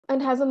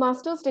and has a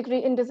master's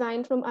degree in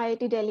design from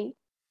IIT Delhi.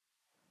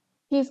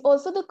 He is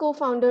also the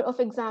co-founder of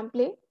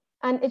Examplay,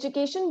 an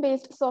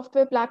education-based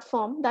software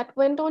platform that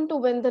went on to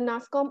win the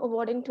NASSCOM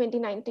award in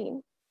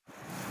 2019.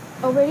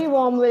 A very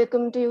warm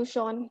welcome to you,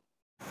 Sean.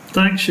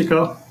 Thanks,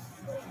 Shika.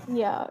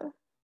 Yeah,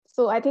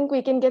 so I think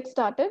we can get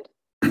started.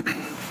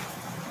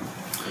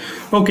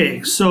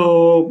 Okay,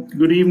 so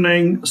good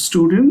evening,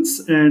 students,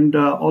 and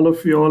all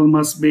of you all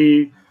must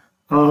be,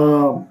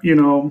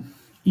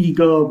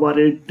 eager,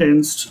 worried,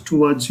 tensed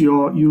towards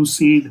your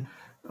UCEED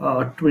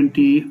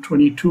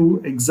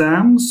 2022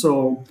 exam.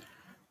 So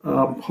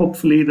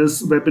hopefully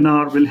this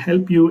webinar will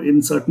help you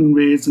in certain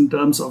ways in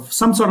terms of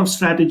some sort of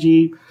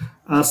strategy,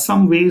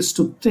 some ways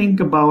to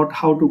think about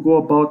how to go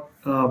about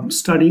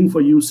studying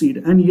for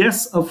UCEED. And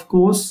yes, of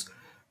course,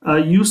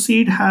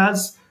 UCEED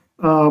has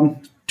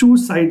two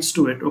sides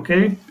to it,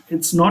 okay?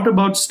 It's not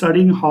about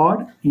studying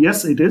hard.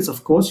 Yes, it is,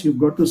 of course, you've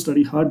got to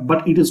study hard,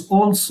 but it is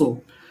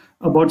also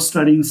about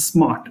studying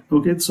smart,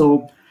 okay?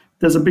 So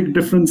there's a big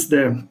difference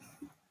there.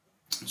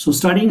 So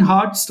studying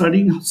hard,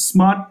 studying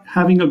smart,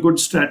 having a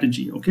good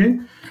strategy, okay?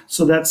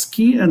 So that's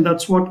key, and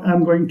that's what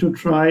I'm going to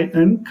try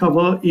and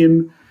cover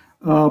in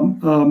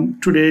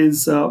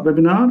today's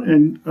webinar.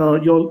 And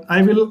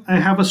I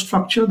have a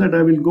structure that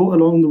I will go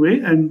along the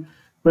way, and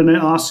when I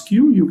ask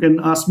you, you can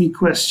ask me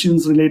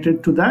questions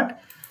related to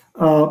that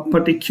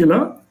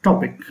particular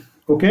topic,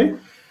 okay?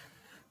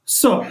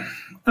 So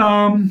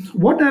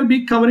what I'll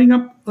be covering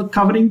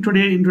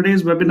today in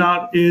today's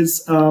webinar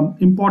is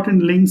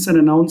important links and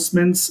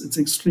announcements. It's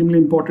extremely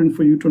important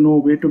for you to know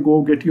where to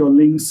go, get your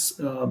links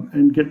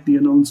and get the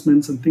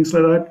announcements and things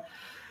like that.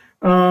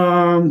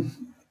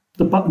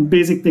 The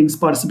basic things,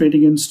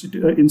 participating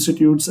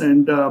institutes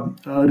and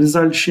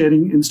result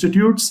sharing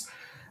institutes.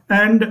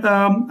 And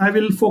I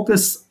will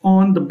focus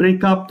on the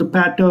breakup, the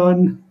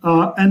pattern,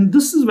 and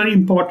this is very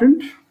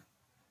important.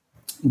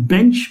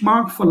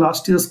 Benchmark for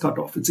last year's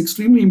cutoff. It's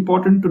extremely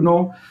important to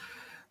know,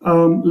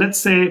 let's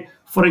say,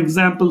 for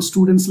example,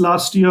 students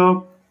last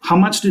year, how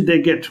much did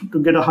they get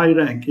to get a high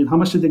rank? And how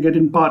much did they get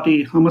in Part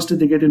A? How much did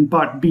they get in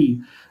Part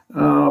B?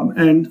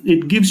 And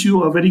it gives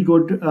you a very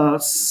good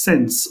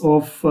sense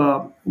of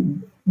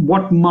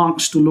what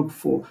marks to look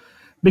for.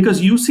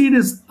 Because UCEED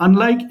is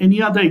unlike any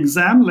other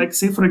exam. Like,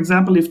 say, for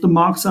example, if the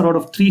marks are out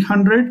of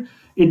 300,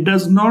 it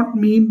does not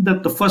mean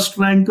that the first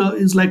ranker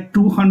is like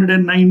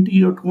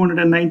 290 or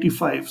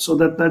 295. So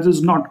that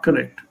is not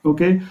correct,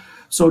 okay?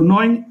 So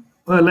knowing,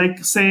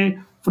 like, say,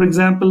 for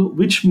example,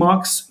 which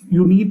marks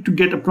you need to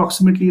get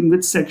approximately in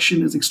which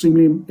section is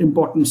extremely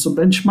important. So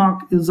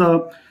benchmark is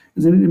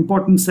an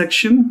important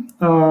section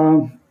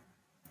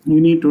you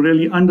need to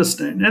really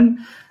understand. And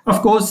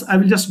of course, I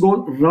will just go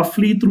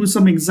roughly through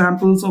some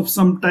examples of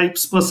some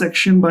types per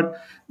section, but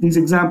these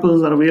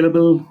examples are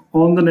available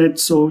on the net,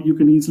 so you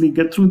can easily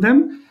get through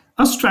them.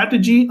 A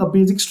strategy, a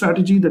basic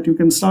strategy that you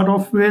can start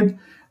off with,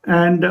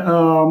 and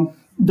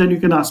then you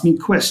can ask me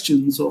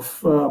questions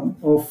of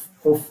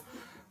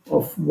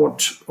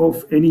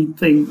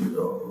anything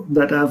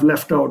that I've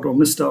left out or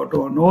missed out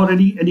on, or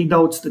any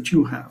doubts that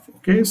you have.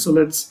 Okay, so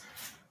let's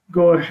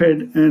go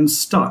ahead and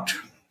start.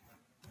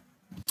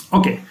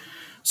 Okay.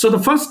 So the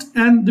first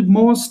and the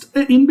most,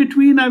 in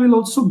between, I will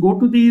also go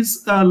to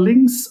these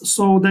links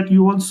so that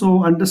you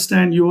also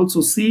understand, you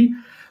also see.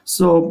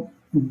 So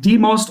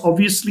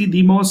obviously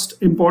the most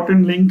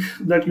important link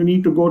that you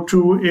need to go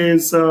to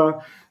is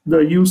the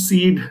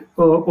UCEED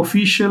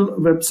official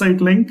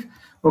website link.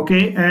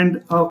 Okay,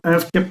 and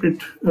I've kept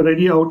it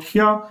ready out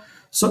here.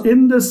 So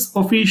in this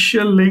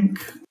official link,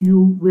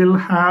 you will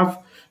have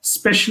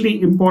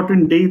specially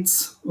important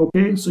dates.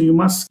 Okay, so you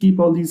must keep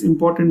all these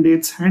important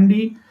dates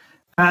handy,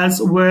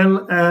 as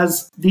well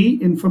as the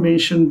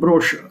information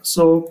brochure.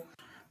 So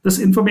this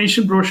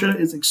information brochure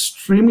is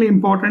extremely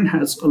important,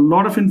 has a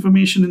lot of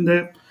information in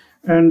there,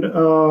 and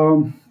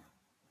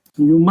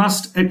you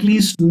must at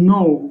least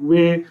know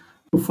where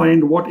to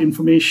find what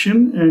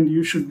information, and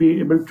you should be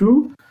able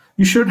to,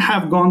 you should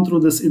have gone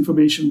through this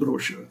information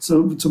brochure.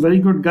 So it's a very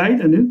good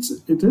guide, and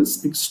it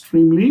is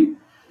extremely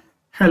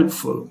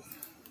helpful.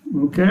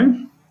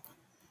 Okay.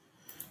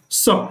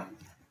 So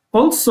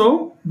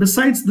also,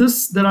 besides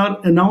this, there are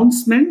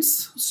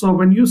announcements. So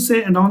when you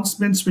say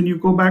announcements, when you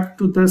go back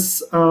to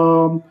this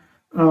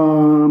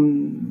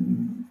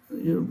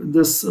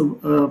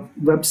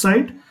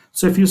website,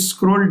 so if you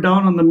scroll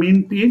down on the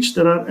main page,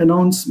 there are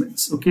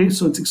announcements. Okay,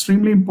 so it's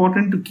extremely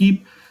important to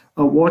keep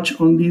a watch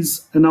on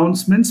these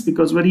announcements,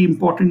 because very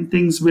important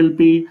things will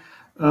be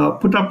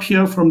put up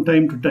here from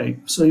time to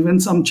time. So even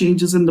some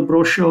changes in the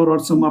brochure or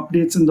some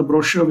updates in the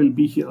brochure will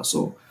be here.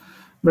 So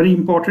very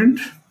important.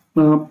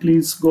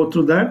 Please go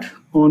through that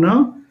on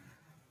a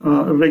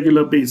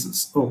regular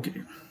basis.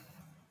 Okay.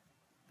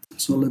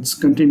 So let's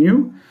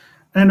continue.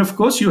 And of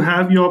course, you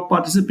have your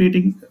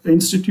participating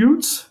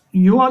institutes.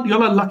 You all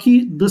are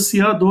lucky this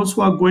year, those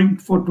who are going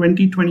for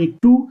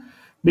 2022,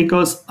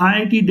 because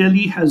IIT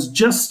Delhi has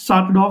just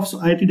started off. So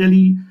IIT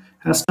Delhi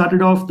has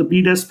started off the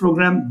BDES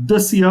program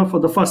this year for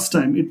the first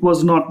time. It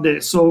was not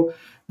there. So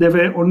there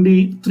were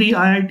only 3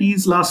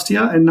 IITs last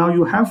year, and now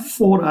you have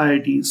 4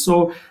 IITs.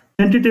 So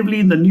tentatively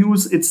in the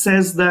news, it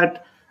says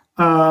that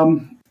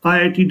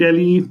IIT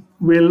Delhi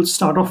will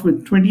start off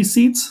with 20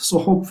 seats. So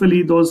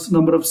hopefully those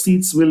number of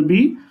seats will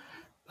be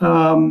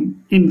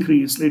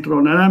increased later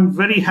on. And I'm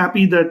very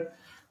happy that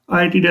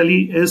IIT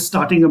Delhi is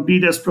starting a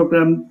BDES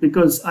program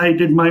because I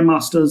did my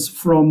master's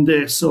from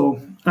there.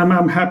 So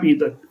I'm happy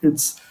that it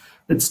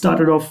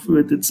started off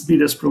with its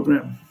BDES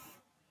program.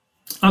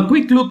 A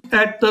quick look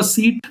at the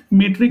seat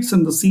matrix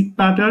and the seat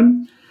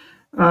pattern.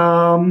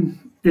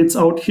 It's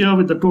out here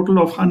with a total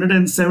of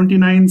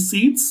 179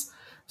 seats.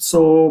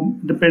 So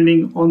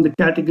depending on the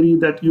category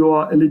that you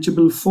are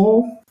eligible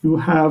for, you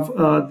have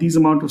these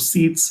amount of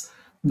seats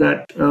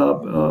that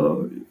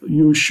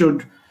you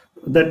should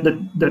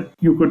that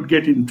you could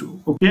get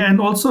into. Okay, and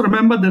also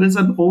remember there is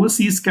an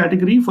overseas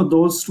category for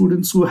those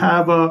students who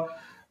have a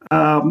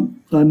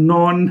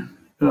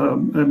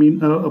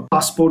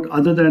passport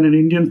other than an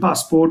Indian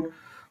passport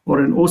or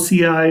an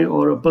OCI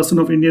or a person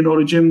of Indian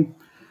origin.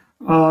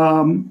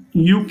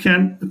 You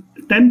can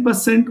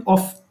 10%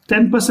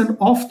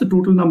 of the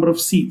total number of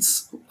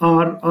seats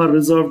are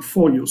reserved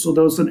for you. So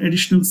there's an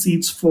additional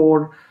seats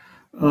for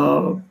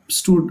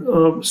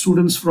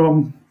students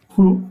from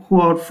who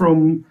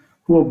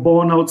are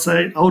born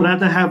outside, or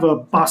rather have a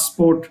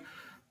passport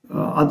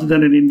other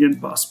than an Indian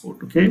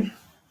passport. Okay.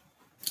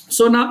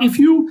 So now, if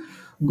you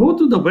go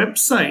to the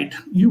website,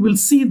 you will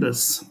see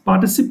this: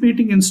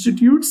 participating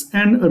institutes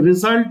and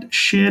result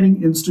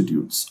sharing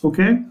institutes.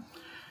 Okay.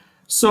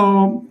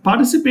 So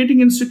participating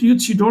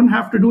institutes, you don't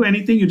have to do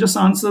anything. You just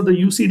answer the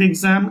UCEED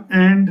exam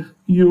and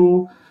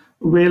you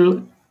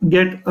will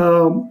get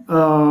a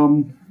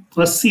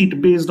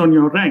seat based on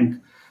your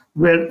rank,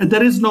 where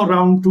there is no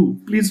round 2.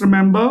 Please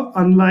remember,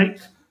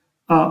 unlike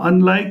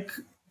an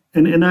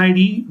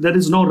NID, there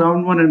is no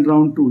round 1 and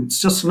round 2. It's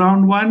just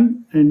round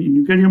 1 and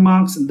you get your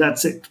marks and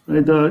that's it.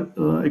 Right?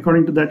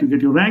 According to that, you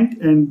get your rank,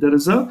 and there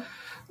is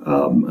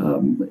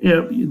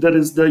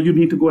you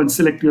need to go and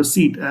select your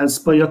seat as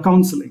per your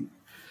counseling.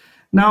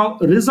 Now,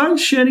 result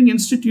sharing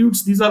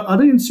institutes, these are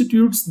other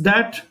institutes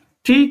that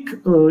take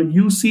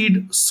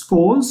UCEED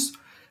scores,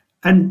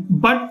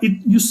 but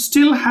you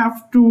still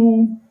have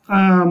to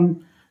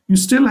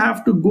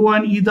go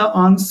and either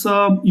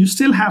answer, you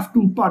still have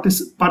to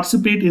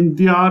participate in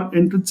their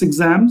entrance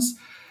exams.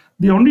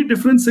 The only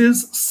difference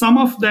is some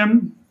of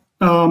them,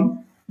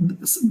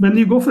 when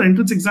you go for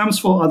entrance exams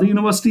for other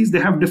universities, they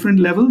have different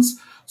levels.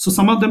 So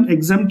some of them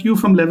exempt you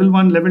from level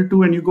 1, level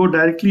 2, and you go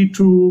directly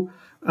to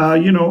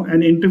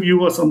an interview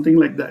or something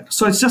like that.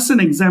 So it's just an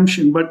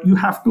exemption, but you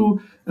have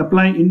to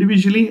apply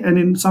individually, and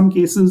in some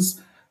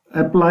cases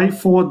apply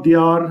for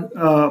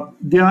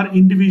their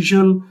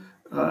individual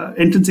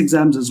entrance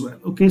exams as well.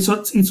 Okay,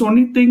 so it's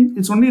only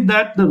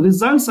that the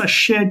results are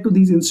shared to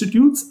these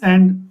institutes,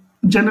 and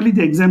generally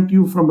they exempt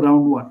you from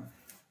round 1.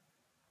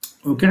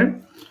 Okay,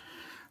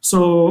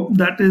 so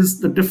that is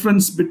the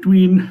difference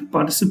between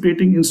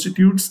participating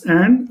institutes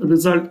and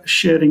result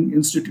sharing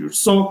institutes.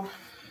 So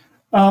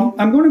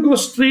I'm going to go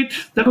straight.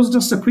 That was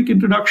just a quick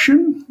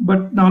introduction,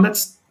 but now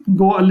let's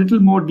go a little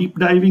more deep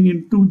diving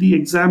into the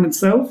exam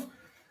itself,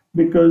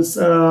 because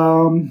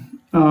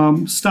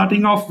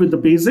starting off with the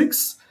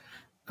basics,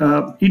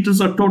 it is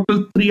a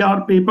total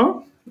 3-hour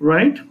paper,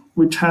 right,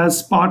 which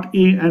has Part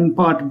A and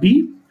Part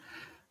B.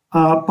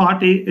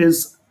 Part A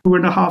is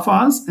 2.5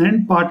 hours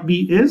and Part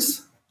B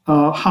is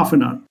half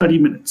an hour, 30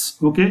 minutes.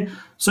 Okay,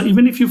 so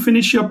even if you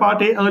finish your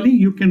Part A early,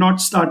 you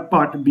cannot start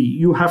Part B.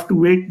 You have to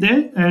wait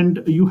there, and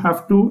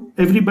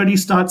everybody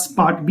starts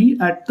Part B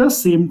at the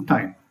same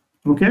time.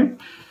 Okay,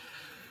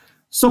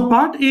 so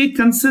Part A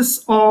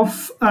consists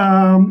of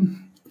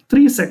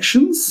 3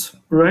 sections,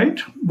 right?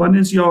 One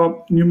is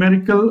your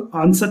numerical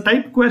answer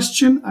type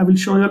question. I will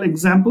show you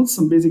examples,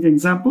 some basic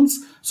examples.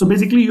 So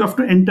basically you have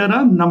to enter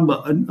a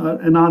number,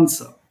 an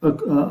answer,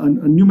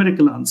 a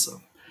numerical answer.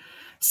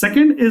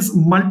 Second is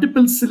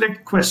multiple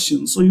select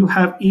questions. So you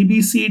have A,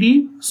 B, C,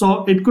 D.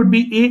 So it could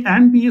be A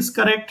and B is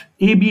correct,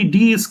 A, B,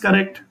 D is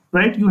correct,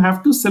 right? You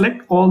have to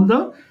select all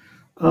the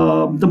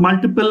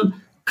multiple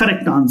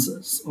correct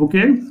answers.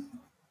 Okay.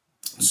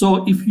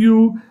 So if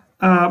you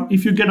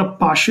get a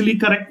partially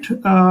correct,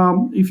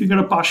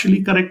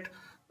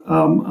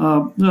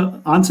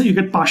 answer, you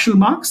get partial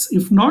marks.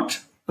 If not,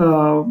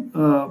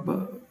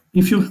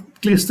 if you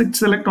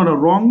select on a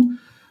wrong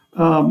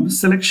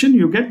selection,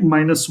 you get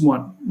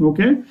 -1.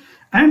 Okay,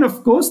 and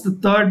of course the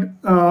third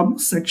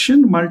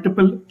section,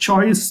 multiple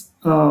choice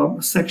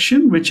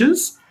section, which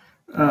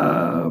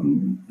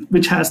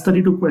has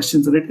 32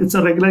 questions in it. It's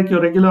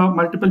your regular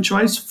multiple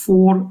choice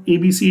for A,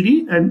 B, C,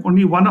 D, and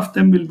only one of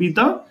them will be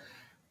the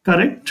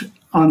correct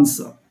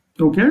answer.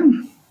 Okay,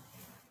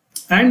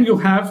 and you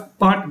have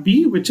Part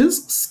B, which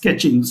is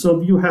sketching.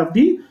 So you have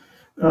the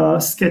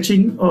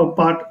sketching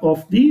part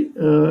of the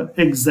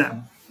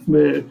exam,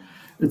 where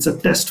it's a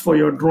test for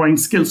your drawing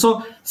skill.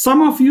 So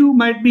some of you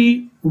might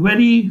be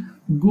very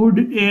good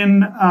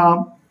in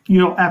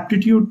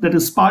aptitude, that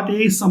is Part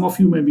A. Some of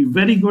you may be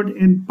very good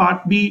in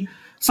Part B.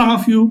 Some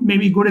of you may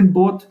be good in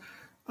both.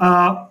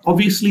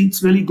 Obviously,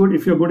 it's really good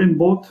if you're good in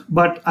both,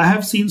 but I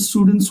have seen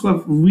students who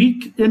have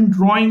weak in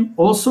drawing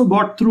also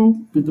got through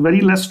with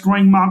very less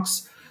drawing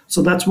marks.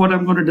 So that's what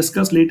I'm going to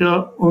discuss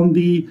later on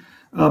the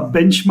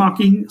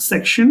benchmarking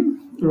section,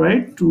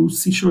 right? To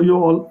see, show you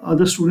all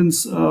other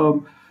students'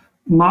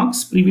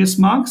 marks, previous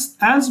marks,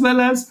 as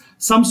well as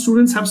some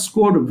students have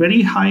scored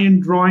very high in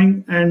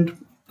drawing and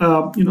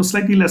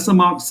slightly lesser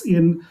marks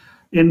in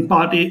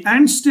Part A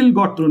and still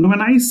got through. Now,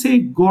 when I say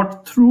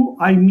got through,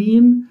 I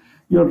mean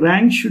your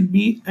rank should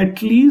be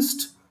at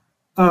least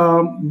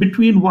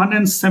between 1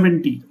 and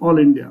 70 all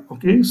India.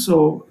 Okay,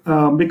 so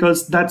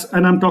because that's,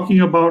 and I'm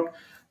talking about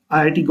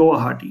IIT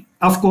Guwahati.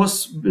 Of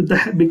course,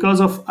 because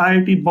of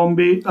IIT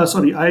Bombay,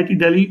 IIT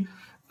Delhi,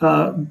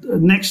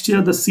 next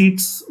year the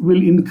seats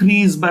will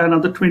increase by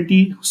another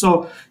 20.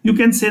 So you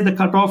can say the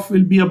cutoff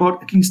will be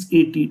about at least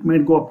 80. It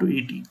might go up to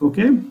 80.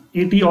 Okay,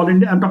 80 all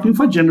India. I'm talking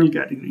for general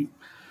category.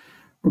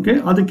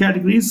 Okay, other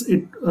categories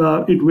it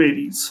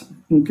varies.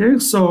 Okay,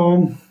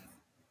 so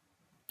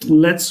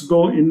let's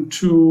go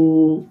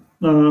into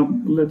the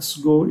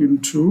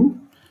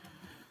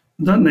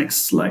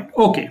next slide.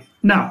 Okay,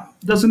 now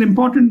there's an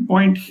important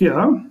point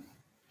here.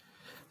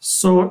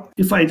 So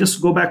if I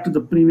just go back to the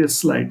previous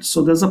slide,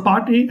 so there's a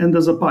Part A and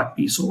there's a Part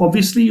B. So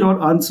obviously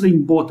you're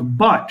answering both,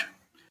 but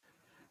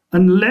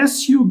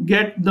unless you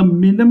get the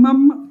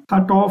minimum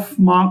cutoff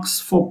marks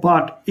for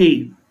Part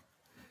A,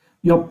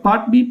 your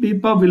Part B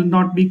paper will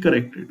not be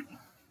corrected.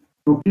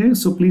 Okay,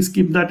 so please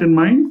keep that in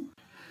mind.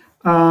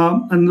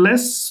 So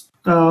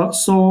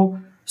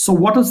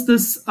what is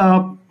this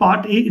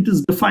Part A? It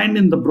is defined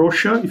in the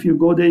brochure. If you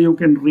go there, you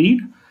can read.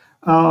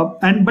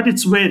 But it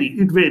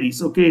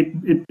varies. Okay,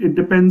 it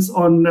depends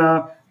on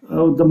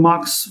the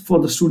marks for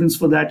the students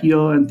for that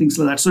year and things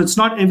like that. So it's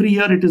not every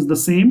year it is the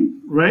same,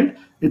 right?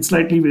 It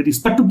slightly varies.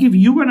 But to give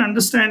you an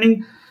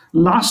understanding,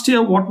 last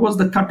year what was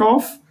the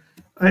cutoff?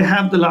 I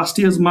have the last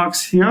year's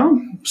marks here.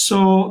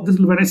 So this,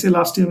 when I say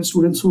last year,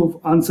 students who have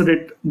answered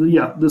it,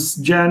 this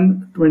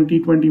Jan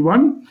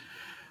 2021.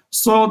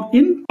 So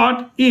in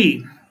Part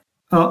A,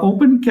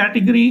 open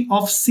category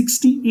of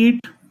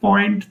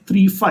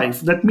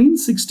 68.35. That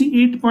means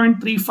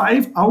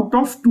 68.35 out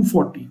of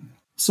 240.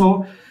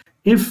 So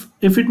if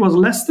it was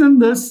less than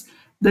this,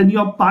 then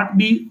your Part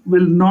B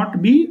will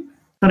not be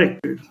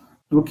corrected.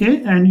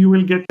 Okay, and you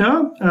will get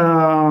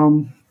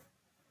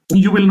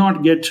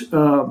it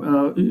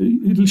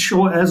will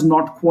show as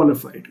not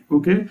qualified.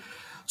 Okay,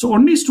 so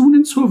only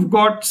students who have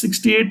got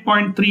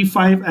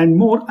 68.35 and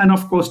more, and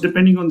of course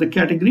depending on the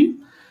category,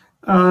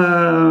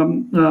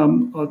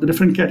 the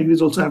different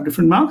categories also have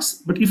different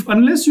marks, but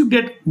unless you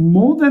get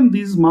more than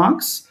these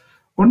marks,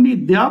 only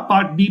their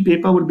Part B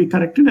paper would be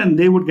corrected and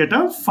they would get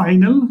a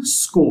final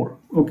score.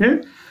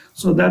 Okay,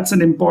 so that's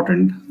an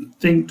important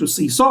thing to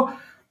see. So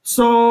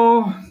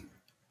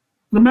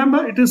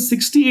remember, it is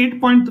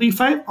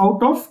 68.35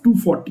 out of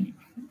 240.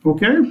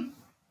 Okay,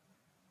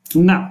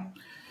 now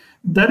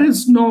there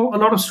is a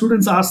lot of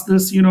students ask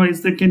this,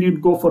 can you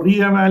go for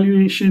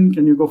re-evaluation,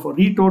 can you go for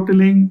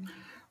retotaling?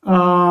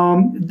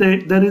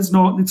 There is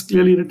no, it's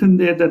clearly written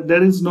there that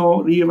there is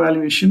no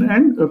re-evaluation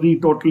and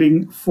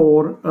retotaling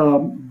for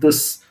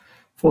this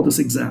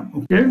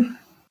exam.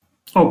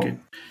 Okay.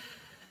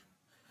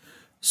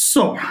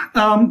 So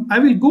I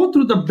will go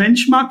through the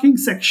benchmarking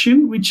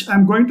section, which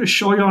I'm going to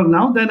show you all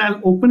now. Then I'll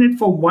open it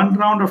for one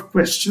round of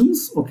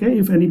questions. Okay,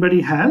 if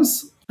anybody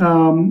has,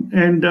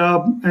 and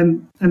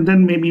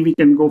then maybe we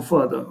can go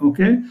further.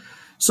 Okay.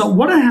 So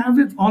what I have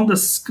it on the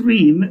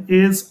screen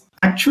is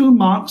actual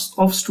marks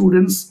of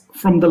students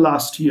from the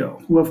last year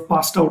who have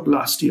passed out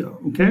last year.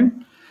 Okay,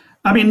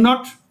 I mean,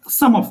 not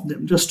some of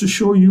them, just to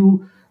show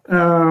you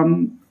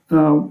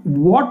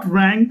what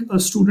rank a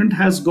student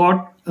has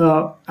got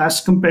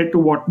as compared to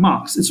what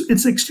marks.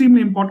 It's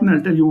extremely important.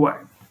 I'll tell you why.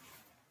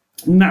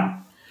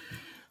 Now,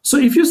 so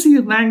if you see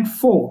rank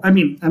 4, I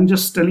mean, I'm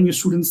just telling you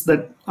students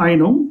that I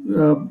know.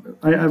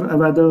 I've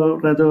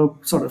rather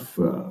sort of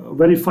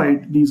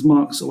verified these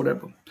marks or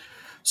whatever.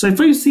 So if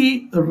you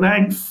see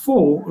rank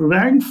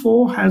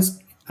 4 has,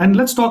 and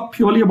let's talk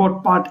purely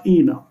about Part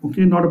A now,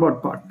 okay, not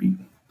about Part B.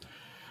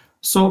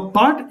 So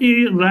Part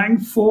A,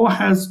 rank 4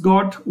 has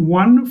got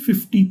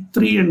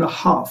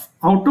 153.5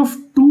 out of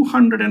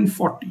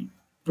 240.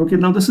 Okay,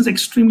 now this is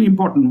extremely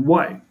important.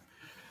 Why?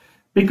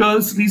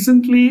 Because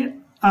recently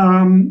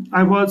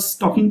I was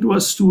talking to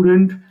a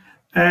student,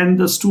 and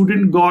the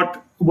student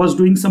was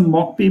doing some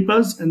mock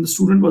papers, and the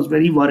student was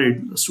very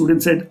worried. The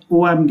student said,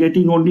 "Oh, I'm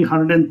getting only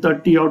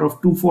 130 out of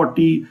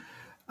 240.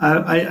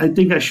 I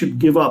think I should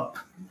give up."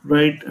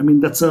 Right? I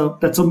mean, that's a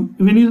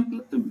when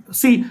you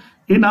see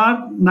in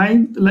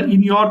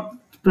your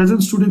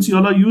present students, you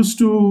all are used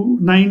to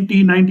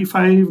 90,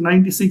 95,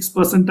 96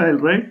 percentile,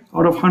 right,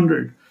 out of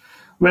 100,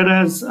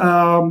 whereas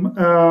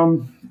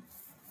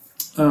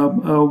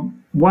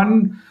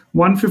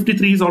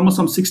 153 is almost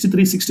some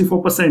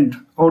 63-64%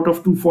 out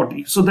of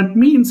 240. So that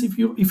means if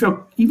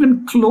you're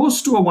even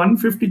close to a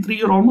 153,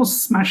 you're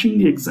almost smashing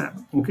the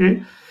exam.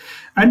 Okay,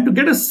 and to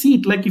get a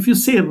seat, like if you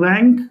say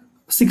rank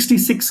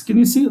 66, can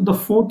you see the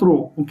 4th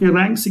row? Okay,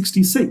 rank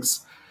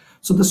 66.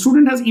 So the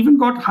student has even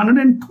got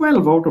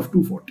 112 out of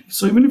 240.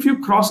 So even if you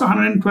cross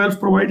 112,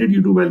 provided you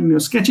do well in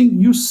your sketching,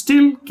 you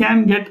still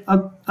can get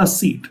a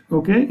seat,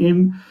 okay,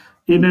 in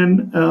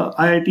an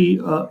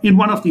IIT, in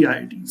one of the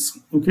IITs.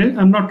 Okay,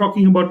 I'm not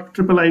talking about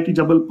triple IIT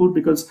Jabalpur,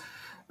 because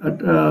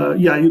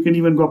yeah, you can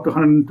even go up to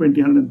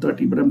 120,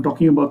 130. But I'm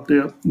talking about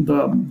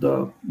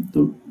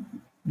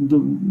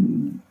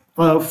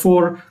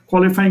for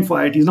qualifying for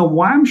IITs. Now,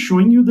 why I'm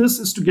showing you this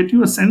is to get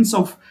you a sense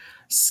of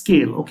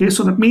scale. Okay,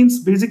 so that means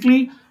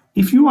basically,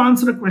 if you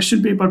answer a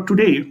question paper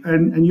today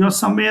and you're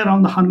somewhere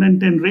around the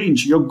 110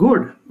 range, you're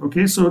good.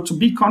 Okay, so to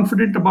be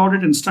confident about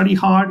it and study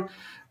hard,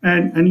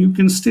 and you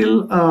can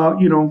still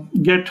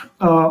get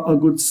a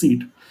good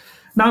seat.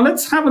 Now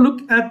let's have a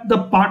look at the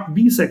Part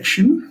B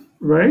section,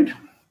 right?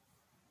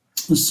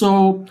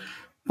 So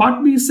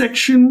Part B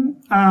section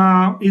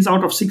is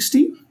out of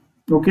 60.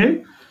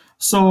 Okay,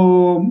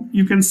 so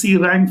you can see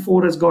rank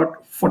 4 has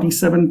got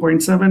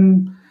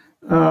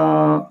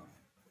 47.7.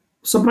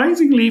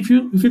 Surprisingly, if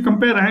you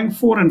compare rank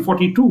 4 and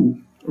 42,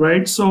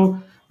 right?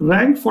 So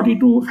rank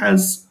 42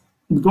 has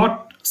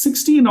got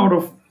 16 out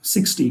of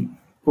 60,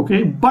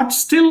 okay, but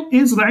still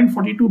is rank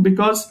 42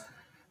 because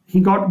he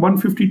got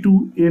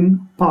 152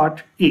 in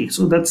Part A.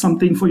 So that's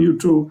something for you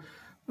to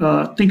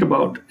think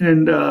about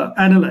and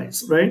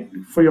analyze, right,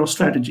 for your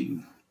strategy.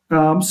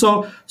 And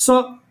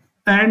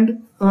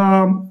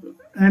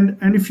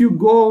if you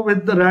go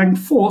with the rank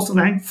 4, so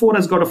rank 4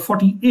 has got a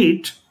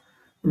 48,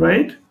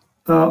 right?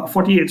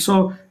 48.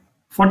 So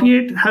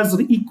 48 has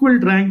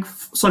equaled rank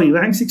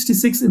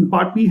 66 in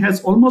Part B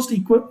has almost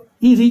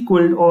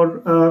equaled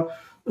or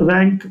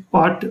rank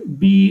Part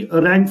B,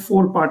 rank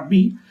 4 Part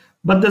B.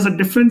 But there's a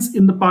difference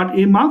in the Part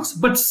A marks.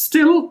 But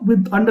still,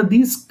 under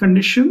these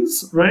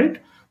conditions,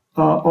 right,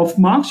 of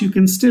marks, you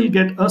can still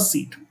get a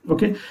seat.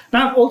 Okay.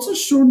 Now I've also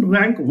shown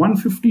rank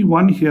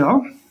 151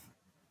 here,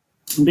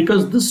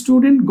 because this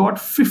student got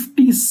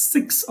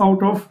 56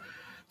 out of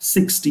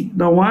 60.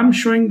 Now, why I'm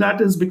showing that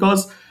is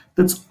because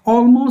that's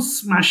almost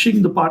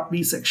smashing the Part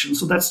B section.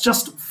 So that's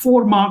just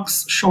 4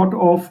 marks short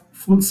of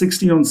full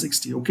 60 on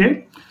 60,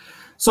 okay?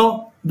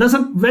 So there's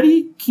a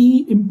very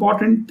key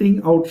important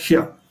thing out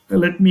here.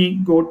 Let me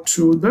go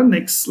to the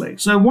next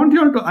slide. So I want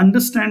you all to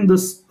understand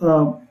this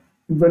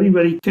very,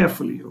 very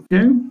carefully,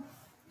 okay?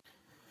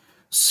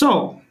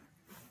 So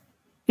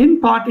in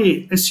Part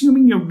A,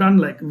 assuming you've done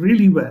like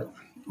really well,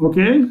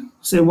 okay,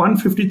 say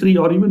 153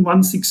 or even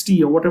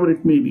 160 or whatever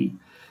it may be,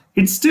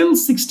 it's still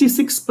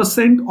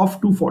 66% of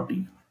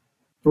 240.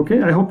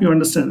 Okay, I hope you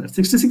understand that.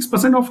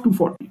 66% of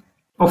 240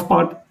 of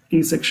Part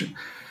A section.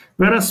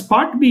 Whereas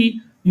Part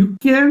B, you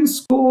can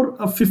score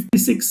a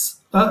 56,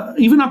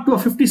 even up to a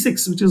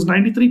 56, which is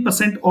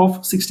 93%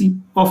 of 60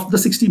 of the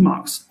 60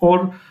 marks.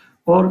 Or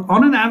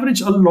on an average,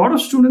 a lot of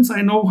students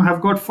I know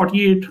have got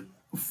 48,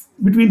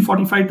 between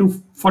 45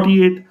 to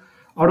 48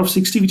 out of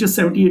 60, which is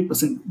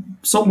 78%.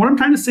 So what I'm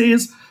trying to say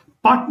is,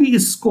 Part B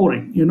is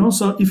scoring,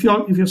 so if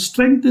your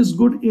strength is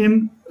good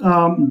in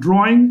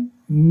drawing,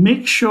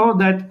 make sure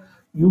that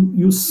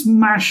you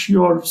smash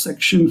your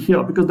section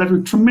here, because that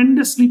will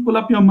tremendously pull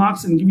up your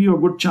marks and give you a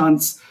good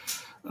chance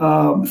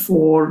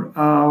for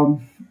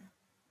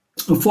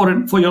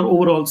your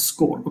overall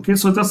score. Okay,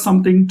 so that's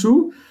something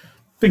to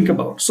think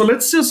about. So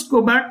let's just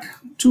go back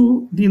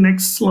to the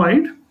next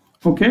slide.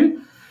 Okay,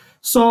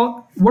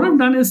 so what I've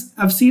done is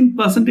I've seen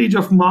percentage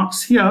of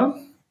marks here.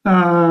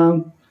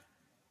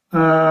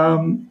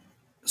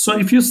 So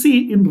if you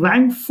see in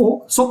rank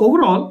 4, so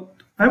overall,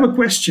 I have a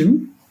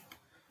question.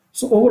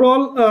 So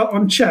overall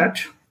on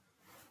chat,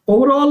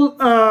 overall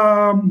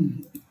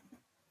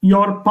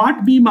your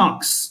Part B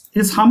marks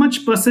is how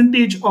much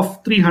percentage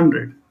of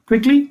 300?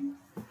 Quickly,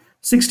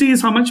 60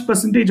 is how much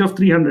percentage of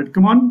 300?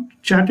 Come on,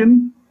 chat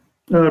in,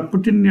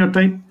 put in your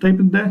type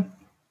in there.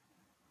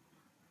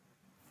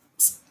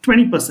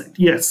 20%,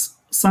 yes.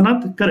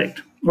 Sanat,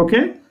 correct.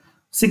 Okay,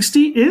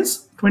 60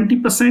 is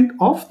 20%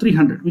 of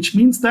 300, which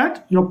means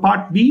that your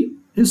Part B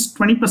is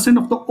 20%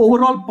 of the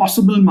overall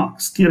possible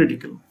marks,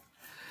 theoretical.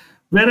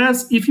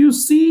 Whereas if you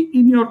see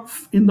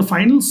in the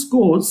final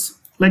scores,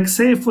 like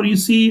say for you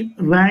see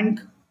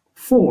rank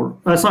 4,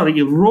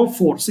 row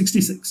 4,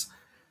 66,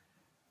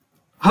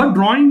 her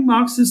drawing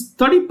marks is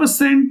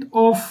 30%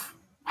 of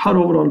her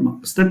overall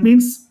marks. That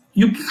means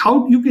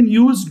how you can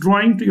use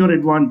drawing to your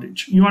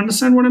advantage. You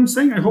understand what I'm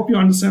saying? I hope you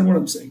understand what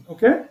I'm saying.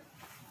 Okay.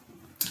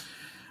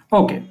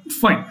 Okay,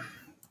 fine.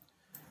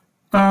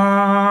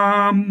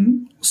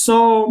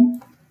 So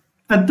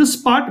at this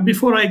part,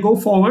 before I go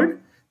forward,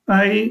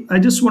 I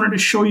just wanted to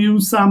show you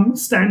some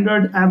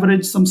standard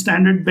average, some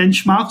standard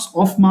benchmarks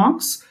of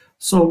marks.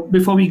 So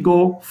before we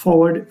go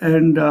forward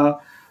and, do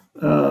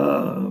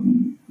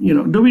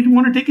we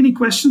want to take any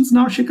questions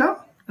now, Shika,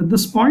 at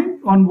this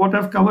point on what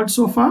I've covered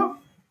so far?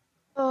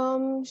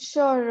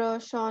 Sure,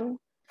 Sean.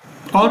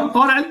 Or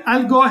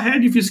I'll go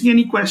ahead. If you see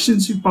any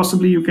questions,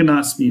 you can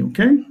ask me,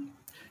 okay?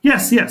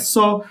 Yes.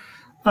 So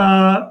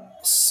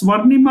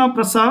Swarnima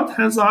Prasad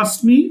has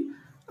asked me,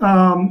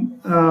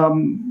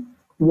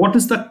 what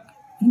is the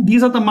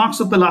these are the marks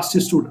of the last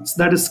year students.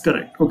 That is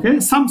correct. Okay,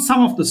 some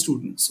of the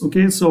students.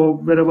 Okay, so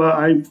wherever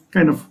I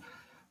kind of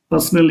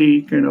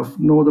personally kind of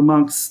know the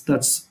marks,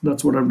 that's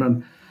what I've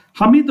done.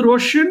 Hamid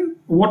Roshan,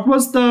 what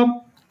was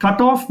the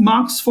cutoff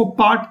marks for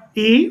part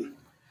A?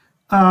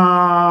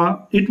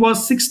 It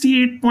was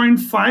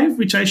 68.5,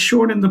 which I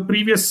showed in the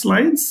previous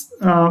slides.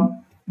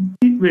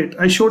 Wait,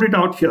 I showed it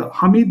out here.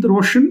 Hamid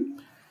Roshan,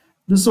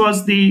 this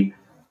was the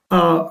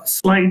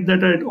slide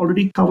that I had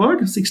already covered.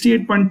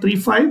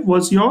 68.35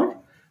 was your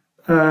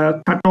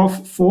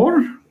cutoff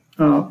for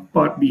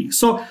part B.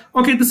 So,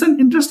 okay, this is an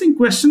interesting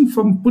question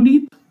from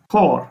Puneet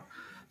Kaur.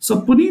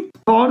 So Puneet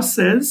Kaur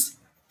says,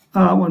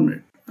 1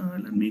 minute,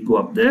 let me go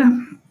up there.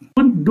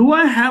 Do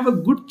I have a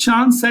good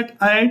chance at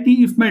IIT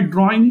if my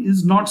drawing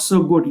is not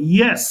so good?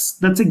 Yes,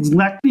 that's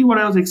exactly what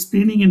I was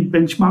explaining in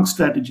benchmark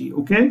strategy,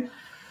 okay?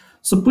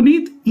 So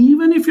Puneet,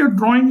 even if your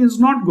drawing is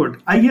not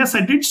good, yes,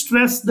 I did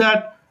stress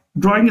that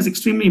drawing is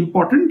extremely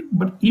important,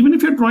 but even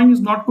if your drawing is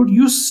not good,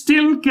 you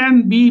still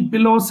can be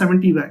below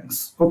 70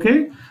 ranks,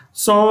 okay?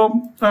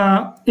 So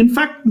in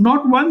fact,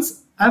 not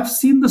once, I've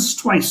seen this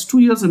twice, 2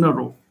 years in a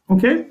row,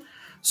 okay?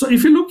 So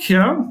if you look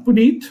here,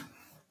 Puneet,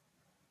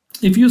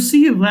 if you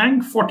see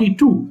rank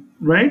 42,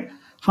 right?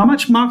 How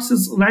much marks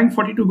is rank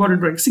 42 got in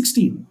rank?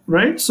 16,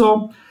 right?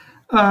 So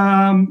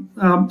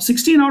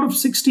 16 out of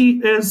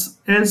 60 is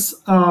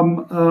I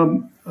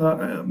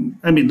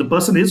mean, the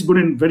person is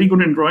very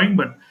good in drawing,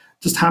 but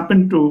just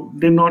happened to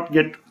did not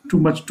get too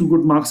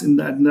good marks in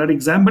that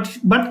exam.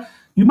 But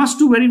you must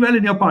do very well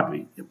in your part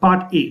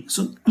A.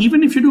 So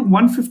even if you do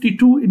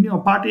 152 in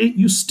your part A,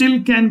 you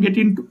still can get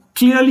into,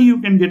 clearly you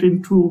can get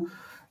into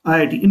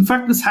IIT. In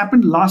fact, this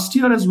happened last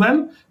year as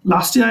well.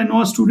 Last year, I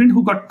know a student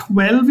who got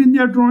 12 in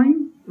their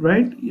drawing,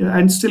 right?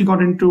 And still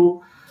got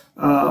into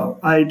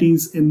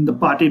IITs in the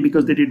part A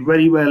because they did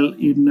very well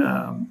in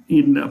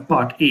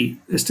part A.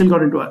 They still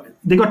got into,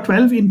 they got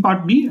 12 in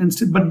part B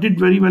but did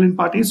very well in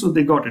part A, so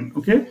they got in,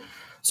 okay?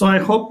 So I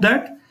hope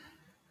that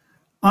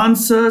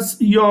answers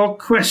your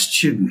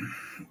question.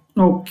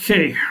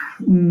 Okay.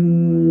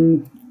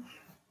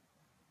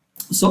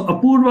 So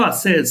Apurva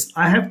says,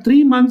 I have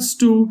 3 months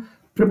to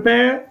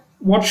prepare.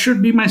 What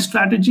should be my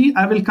strategy?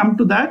 I will come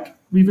to that.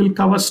 We will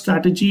cover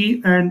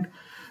strategy and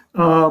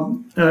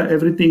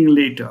everything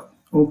later.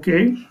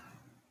 Okay,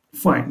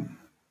 fine.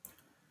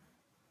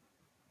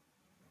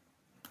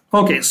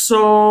 Okay,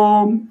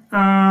 so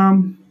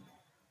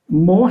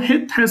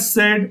Mohit has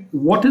said,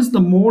 what is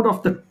the mode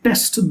of the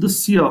test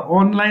this year?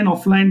 Online,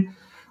 offline?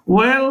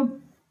 Well,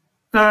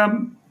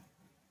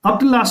 up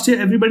to last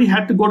year, everybody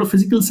had to go to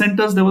physical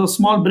centers. There was a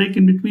small break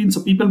in between,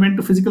 so people went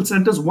to physical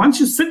centers. Once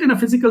you sit in a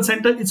physical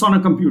center, it's on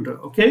a computer,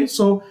 okay?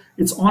 So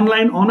it's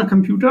online on a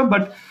computer,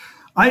 but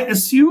I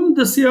assume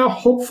this year,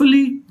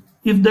 hopefully,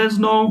 if there's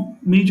no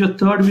major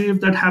third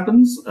wave that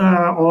happens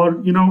or,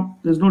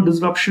 there's no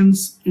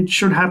disruptions, it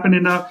should happen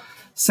in a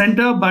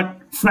center,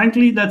 but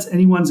frankly, that's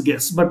anyone's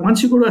guess. But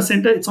once you go to a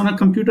center, it's on a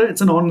computer,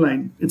 it's an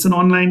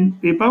online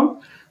paper.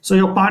 So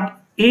your part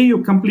A,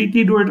 you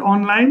completely do it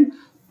online.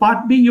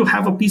 Part B, you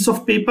have a piece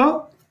of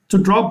paper to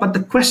draw, but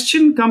the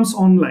question comes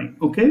online,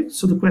 okay?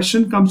 So the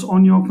question comes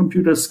on your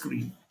computer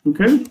screen,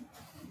 okay?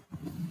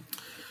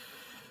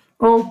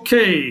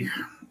 Okay,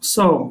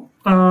 so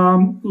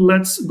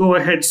let's go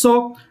ahead.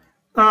 So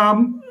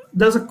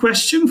there's a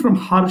question from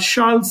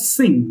Harshal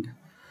Singh.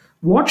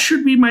 What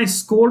should be my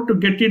score to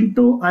get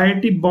into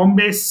IIT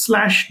Bombay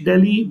 /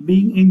 Delhi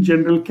being in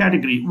general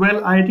category?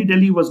 Well, IIT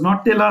Delhi was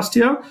not there last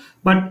year,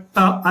 but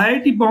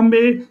IIT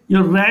Bombay,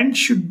 your rank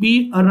should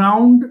be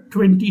around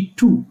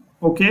 22,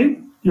 okay?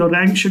 Your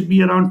rank should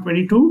be around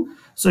 22.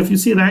 So if you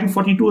see rank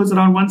 42 is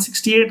around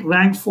 168,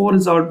 rank 4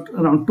 is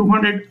around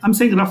 200. I'm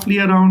saying roughly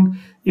around,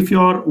 if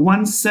you're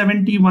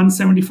 170,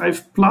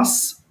 175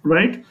 plus,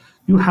 right?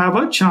 You have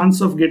a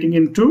chance of getting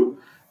into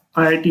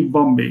IIT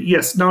Bombay.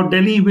 Yes, now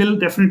Delhi will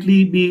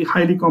definitely be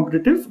highly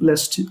competitive,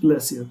 less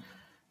here.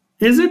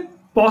 Is it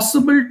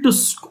possible to,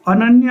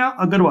 Ananya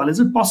Agarwal, is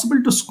it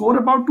possible to score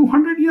about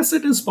 200? Yes,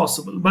 it is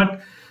possible.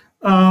 But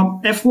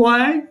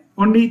FYI,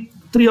 only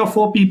 3 or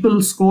 4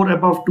 people score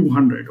above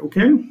 200,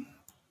 okay?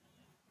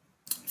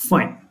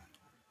 Fine.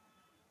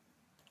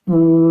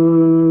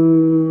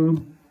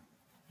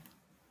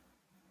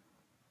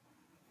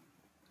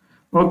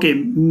 Okay,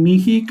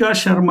 Mihika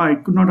Sharma, I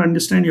could not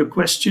understand your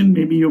question.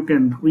 Maybe you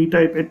can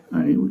retype it.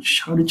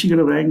 How did she get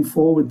a rank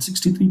 4 with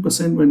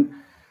 63% when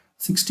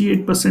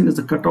 68% is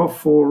the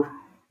cutoff for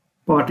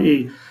part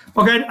A?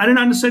 Okay, I didn't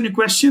understand your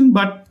question,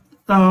 but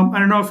I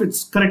don't know if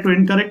it's correct or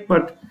incorrect,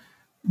 but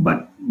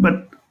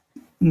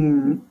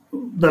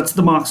that's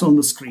the marks on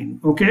the screen.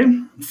 Okay,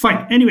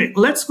 fine. Anyway,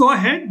 let's go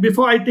ahead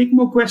before I take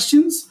more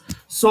questions.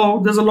 So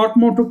there's a lot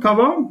more to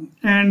cover,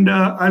 and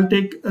I'll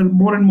take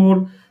more and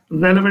more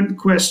relevant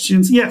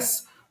questions.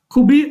 Yes,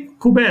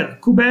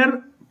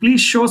 Kuber, please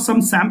show some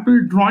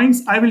sample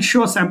drawings. I will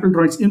show sample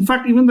drawings. In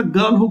fact, even the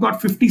girl who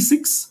got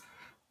 56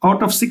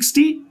 out of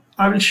 60,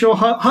 I will show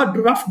her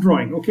rough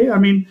drawing. Okay, I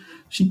mean,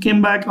 she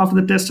came back after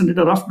the test and did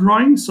a rough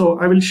drawing, so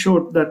I will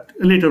show that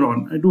later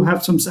on. I do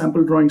have some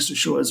sample drawings to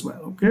show as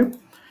well. Okay,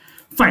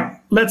 Fine.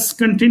 Let's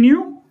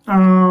continue.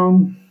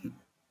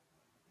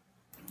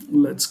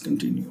 Let's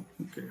continue.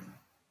 Okay.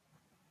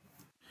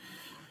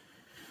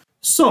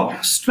 So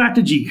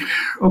strategy.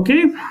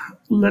 Okay.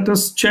 Let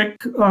us check.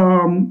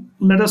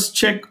 Let us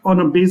check on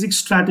a basic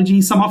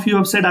strategy. Some of you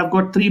have said I've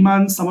got 3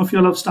 months. Some of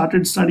you have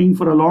started studying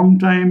for a long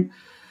time.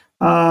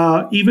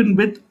 Even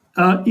with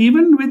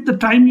the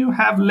time you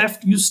have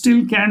left, you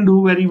still can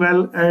do very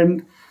well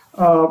and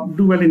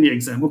do well in the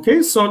exam.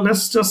 Okay, so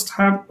let's just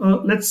have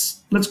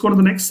let's go to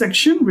the next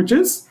section, which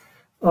is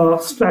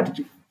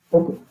strategy.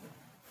 Okay.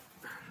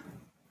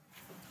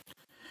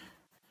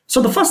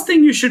 So the first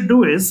thing you should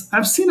do is,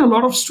 I've seen a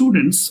lot of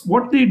students,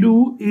 what they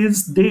do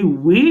is they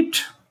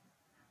wait,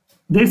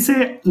 they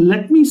say,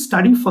 let me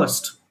study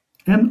first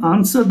and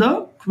answer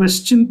the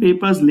question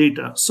papers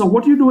later. So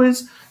what you do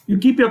is you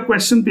keep your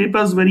question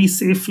papers very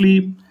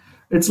safely.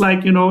 It's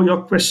like, you know,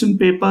 your question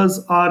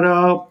papers are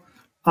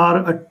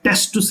a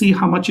test to see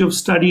how much you've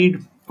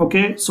studied.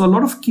 Okay, so a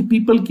lot of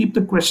people keep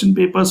the question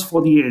papers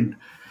for the end.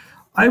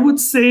 I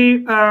would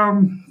say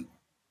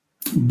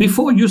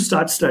before you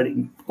start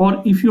studying,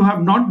 or if you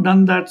have not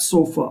done that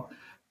so far,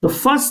 the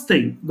first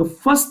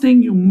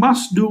thing you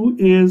must do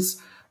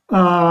is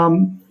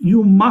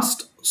you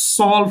must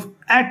solve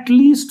at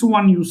least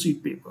one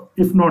UCEED paper,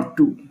 if not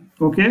two,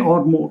 okay,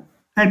 or more,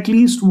 at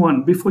least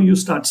one before you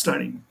start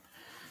studying.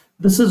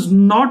 This is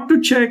not to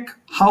check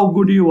how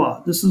good you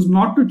are. This is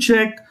not to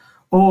check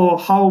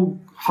how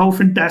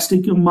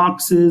fantastic your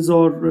marks is,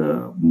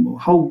 or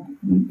how,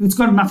 it's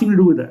got nothing to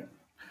do with that.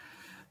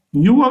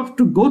 You have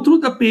to go through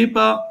the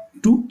paper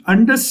to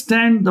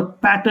understand the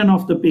pattern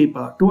of the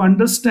paper, to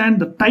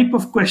understand the type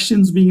of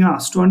questions being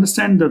asked, to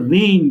understand the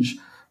range,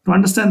 to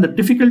understand the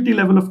difficulty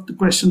level of the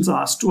questions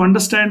asked, to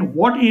understand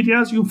what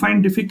areas you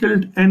find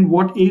difficult and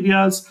what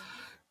areas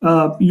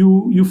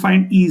you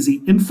find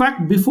easy. In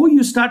fact, before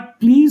you start,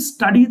 please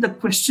study the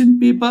question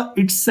paper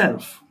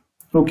itself.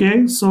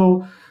 Okay,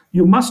 so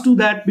you must do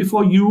that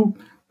before you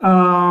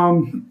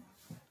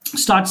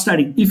start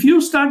studying. If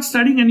you start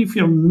studying and if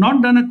you have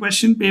not done a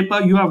question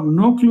paper, you have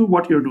no clue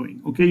what you're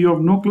doing. Okay, you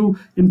have no clue.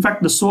 In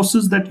fact, the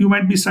sources that you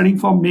might be studying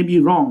from may be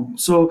wrong.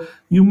 So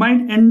you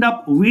might end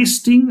up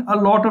wasting a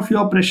lot of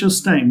your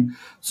precious time.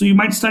 So you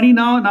might study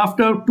now, and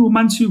after 2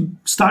 months, you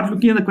start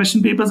looking at the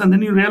question papers, and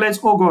then you realize,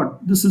 oh God,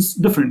 this is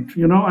different.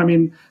 You know, I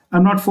mean,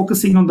 I'm not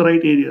focusing on the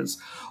right areas.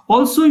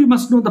 Also, you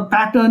must know the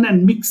pattern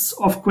and mix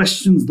of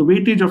questions, the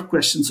weightage of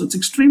questions. So it's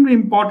extremely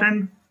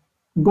important.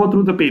 Go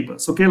through the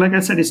papers. Okay, like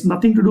I said, it's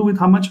nothing to do with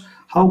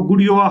how good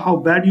you are, how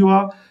bad you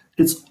are.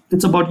 It's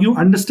about you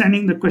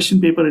understanding the question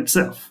paper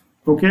itself.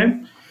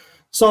 Okay,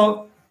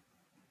 so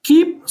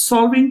keep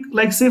solving.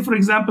 Like, say for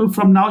example,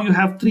 from now you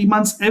have 3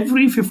 months.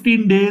 Every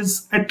 15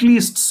 days, at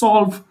least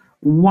solve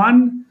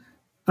one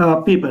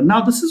paper.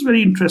 Now this is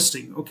very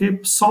interesting. Okay,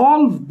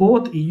 solve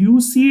both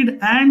UCEED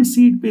and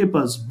SEED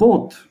papers,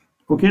 both.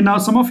 Okay, now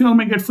some of you all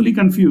might get fully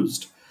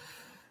confused.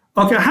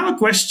 Okay, I have a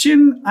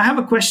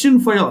question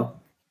for you all.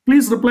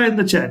 Please reply in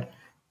the chat.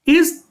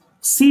 Is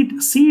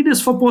SEED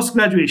is for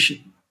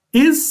post-graduation.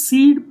 Is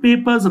SEED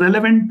papers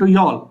relevant to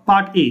y'all?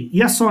 Part A,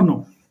 yes or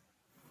no?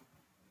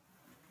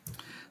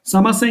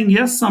 Some are saying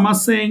yes, some are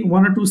saying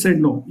one or two said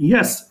no.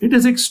 Yes, it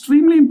is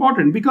extremely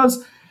important,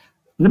 because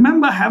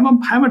remember, have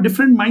a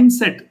different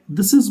mindset.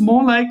 This is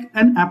more like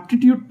an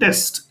aptitude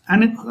test,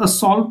 and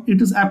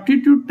it is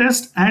aptitude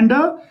test and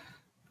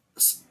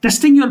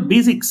testing your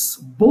basics.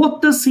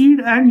 Both the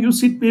SEED and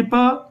UCEED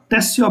paper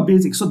test your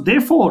basics. So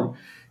therefore,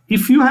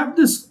 if you have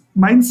this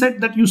mindset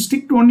that you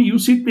stick to only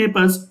UCEED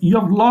papers, you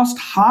have lost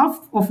half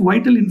of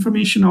vital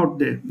information out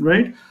there,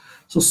 right?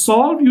 So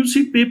solve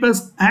UCEED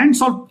papers and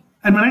solve,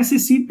 and when I say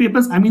SEED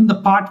papers, I mean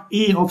the part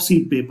A of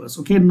SEED papers,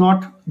 okay,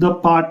 not the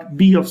part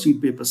B of SEED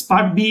papers.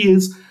 Part B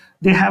is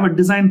they have a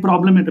design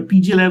problem at a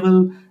PG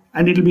level,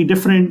 and it'll be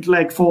different,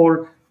 like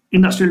for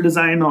industrial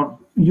design or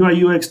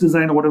UI UX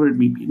design or whatever it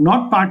may be.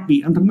 Not part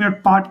B, I'm talking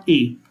about part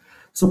A.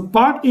 So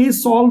part A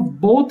solve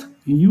both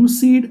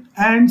UCEED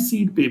and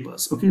SEED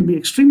papers. Okay, it'll be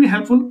extremely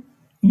helpful.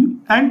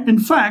 And in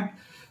fact,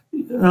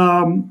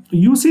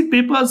 UCEED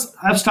papers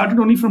have started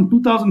only from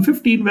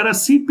 2015,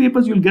 whereas SEED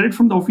papers, you'll get it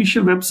from the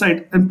official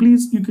website. And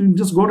please, you can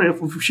just go to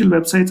official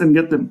websites and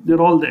get them.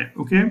 They're all there,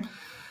 okay?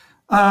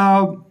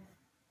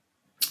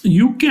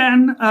 You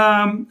can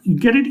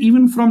get it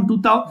even from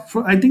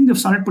 2000. I think they've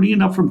started putting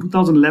it up from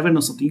 2011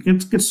 or something. You can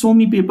get so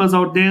many papers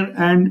out there,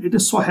 and it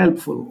is so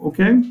helpful,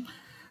 okay?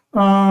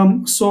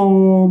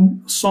 So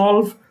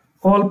solve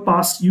all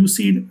past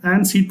UCEED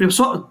and SEED papers.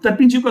 So that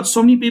means you've got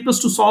so many papers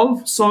to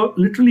solve. So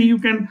literally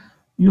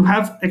you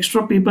have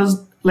extra papers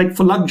like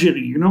for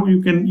luxury, you know,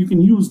 you can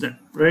use them,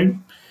 right?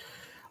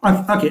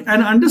 Okay,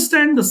 and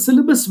understand the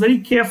syllabus very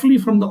carefully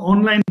from the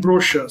online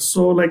brochure.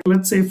 So like,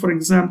 let's say, for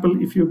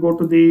example, if you go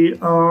to the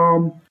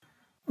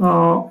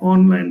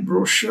online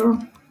brochure,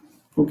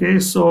 okay,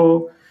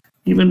 so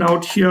even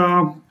out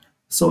here,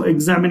 so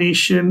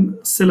examination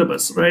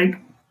syllabus, right?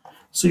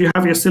 So you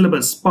have your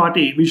syllabus, part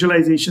A,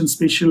 visualization,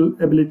 spatial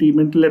ability,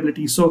 mental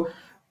ability. So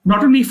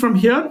not only from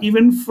here,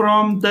 even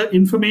from the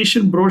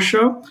information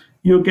brochure,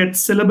 You get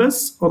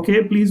syllabus.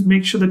 Okay, please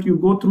make sure that you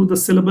go through the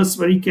syllabus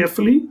very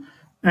carefully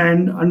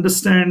and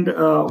understand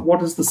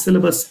what is the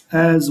syllabus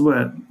as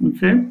well.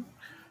 Okay,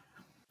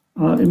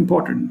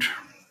 important.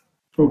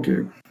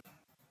 Okay.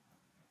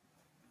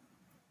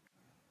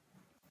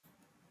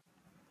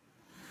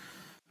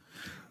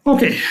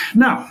 Okay,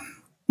 now,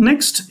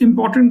 next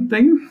important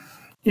thing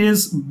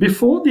is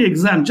before the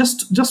exam,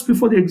 just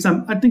before the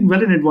exam, I think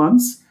well in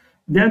advance,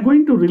 they are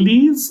going to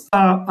release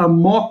a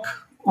mock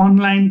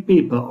online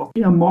paper,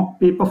 okay, a mock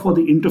paper for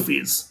the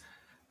interface.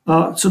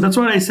 So that's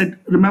what I said.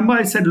 Remember,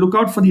 I said look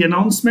out for the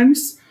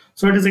announcements.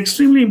 So it is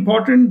extremely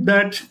important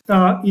that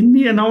in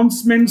the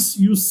announcements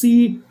you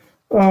see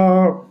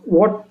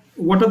what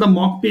are the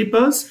mock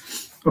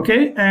papers,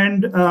 okay,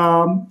 and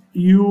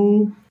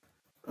you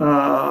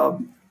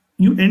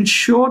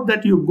ensure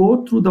that you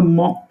go through the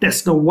mock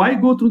test. Now, why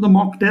go through the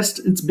mock test?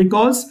 It's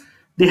because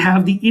they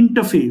have the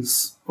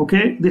interface,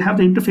 okay? They have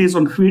the interface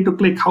on where to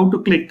click, how to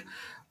click.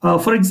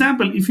 For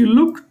example, if you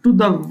look to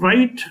the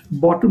right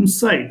bottom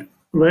side,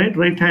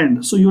 right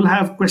hand, so you'll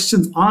have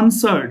questions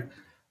answered,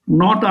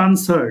 not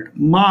answered,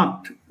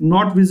 marked,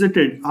 not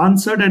visited,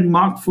 answered and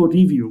marked for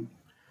review.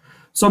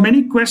 So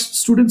many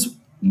students,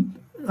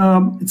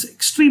 it's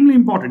extremely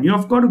important. You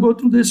have got to go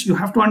through this. You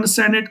have to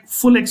understand it,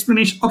 full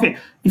explanation. Okay,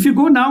 if you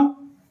go now,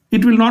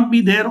 it will not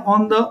be there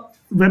on the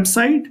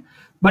website,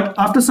 but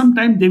after some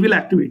time, they will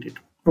activate it.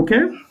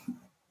 Okay.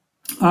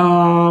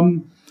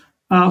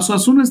 So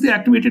as soon as they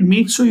activate it,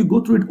 make sure you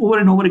go through it over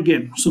and over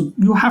again. So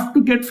you have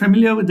to get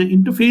familiar with the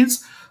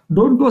interface.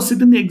 Don't go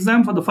sit in the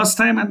exam for the first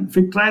time and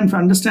try and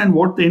understand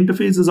what the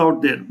interface is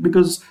out there,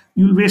 because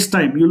you'll waste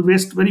time. You'll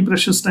waste very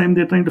precious time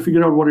there trying to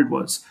figure out what it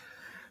was.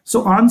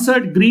 So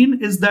answered,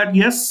 green is that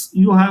yes,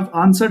 you have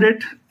answered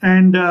it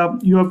and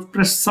you have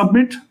pressed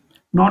submit.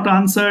 Not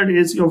answered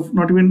is you've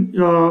not even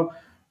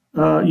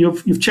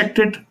you've checked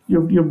it.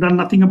 You've done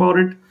nothing about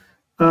it.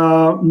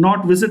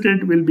 Not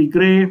visited will be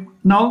gray.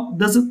 Now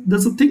there's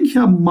a thing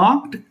here,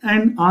 marked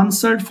and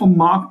answered for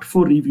marked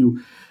for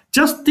review.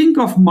 Just think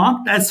of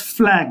marked as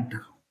flagged.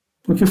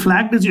 Okay,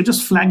 flagged is you're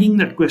just flagging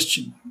that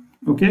question.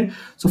 Okay,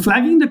 so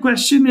flagging the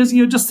question is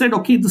you just said,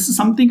 okay, this is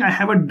something I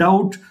have a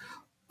doubt.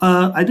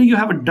 Either you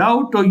have a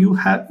doubt or you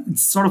have,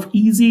 it's sort of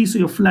easy, so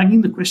you're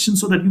flagging the question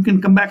so that you can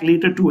come back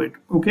later to it.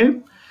 Okay,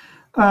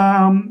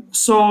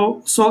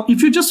 so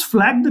if you just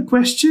flag the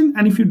question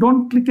and if you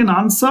don't click an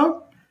answer,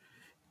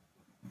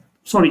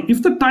 sorry,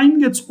 if the time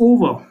gets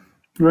over,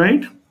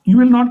 right, you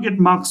will not get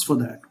marks for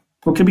that.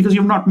 Okay, because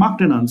you've not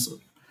marked an answer.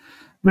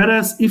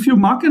 Whereas if you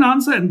mark an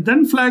answer and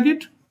then flag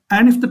it,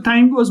 and if the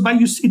time goes by,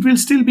 it will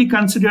still be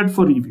considered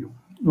for review.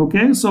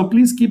 Okay, so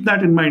please keep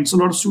that in mind. So a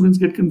lot of students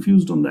get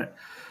confused on that.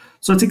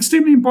 So it's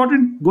extremely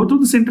important. Go through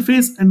this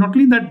interface, and not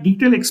only that,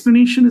 detailed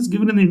explanation is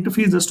given in the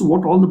interface as to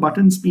what all the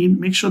buttons mean.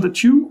 Make sure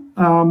that you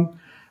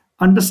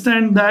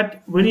understand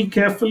that very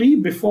carefully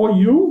before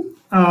you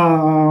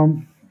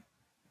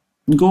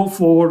go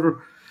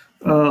for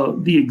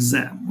the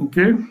exam.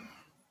 Okay.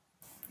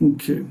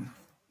 Okay.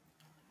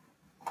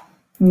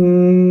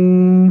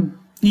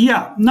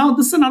 Yeah. Now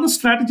this is another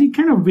strategy.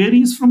 Kind of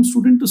varies from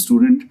student to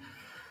student.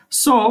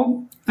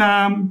 So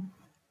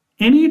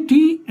NAT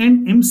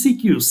and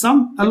MCQ.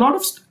 A lot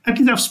of, at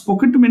least I've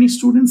spoken to many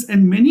students,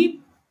 and many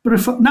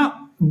prefer.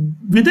 Now,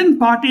 within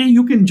Part A,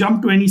 you can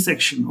jump to any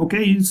section.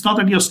 Okay, it's not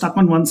that you're stuck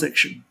on one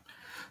section.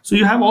 So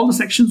you have all the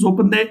sections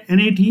open there: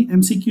 NAT,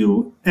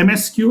 MCQ,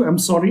 MSQ. I'm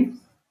sorry,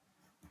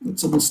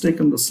 that's a mistake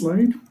on the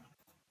slide.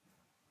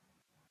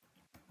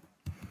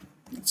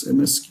 It's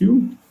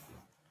MSQ.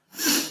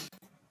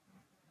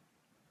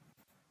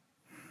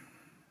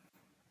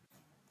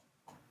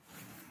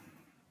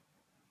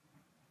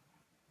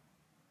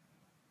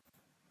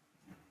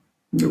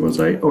 Where was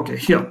I? Okay,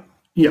 here.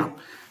 Yeah.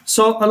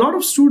 So a lot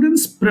of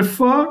students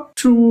prefer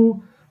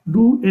to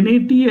do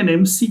NAT and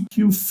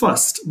MCQ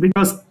first,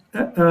 because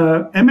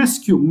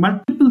MSQ,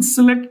 multiple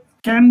select,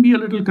 can be a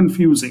little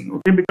confusing,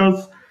 okay,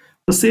 because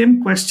the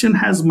same question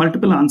has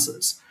multiple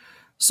answers.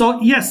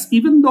 So yes,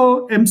 even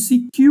though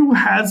MCQ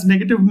has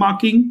negative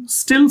marking,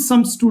 still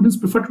some students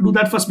prefer to do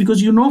that first,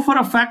 because you know for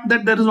a fact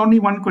that there is only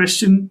one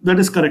question that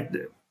is correct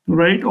there,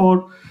 right?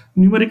 Or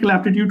numerical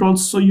aptitude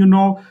also, you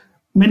know,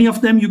 many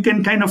of them you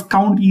can kind of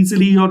count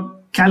easily or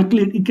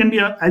calculate. It can be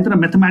either a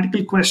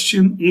mathematical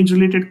question,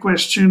 age-related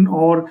question,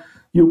 or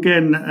you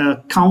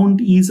can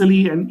count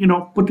easily and, you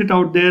know, put it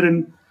out there,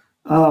 and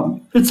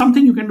it's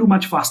something you can do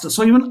much faster.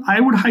 So even I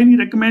would highly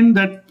recommend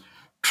that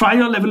try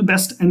your level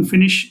best and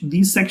finish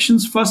these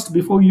sections first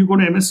before you go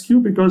to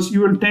MSQ, because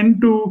you will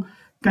tend to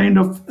kind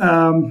of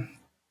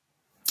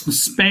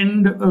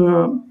spend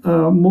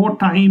more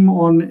time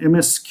on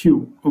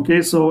MSQ.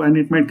 Okay, so, and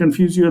it might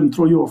confuse you and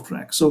throw you off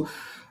track. So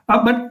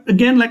but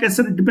again, like I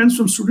said, it depends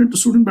from student to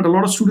student, but a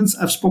lot of students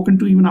I've spoken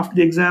to, even after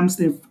the exams,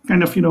 they've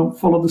kind of, you know,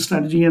 followed the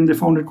strategy and they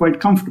found it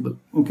quite comfortable.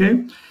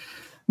 Okay.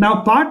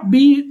 Now, Part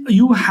B,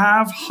 you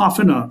have half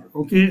an hour.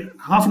 Okay.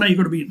 Half an hour, you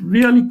got to be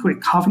really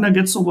quick. Half an hour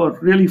gets over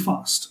really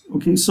fast.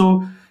 Okay.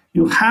 So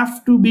you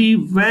have to be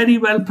very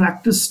well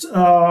practiced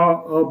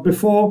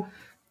before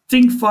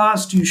think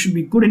fast, you should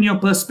be good in your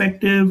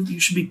perspective, you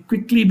should be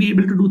quickly be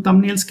able to do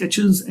thumbnail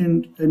sketches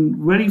and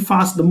very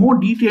fast. The more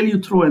detail you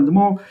throw in, the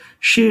more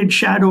shade,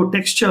 shadow,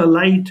 texture,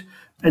 light,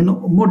 and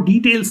more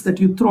details that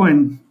you throw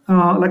in.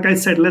 Like I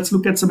said, let's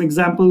look at some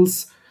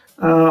examples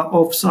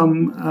of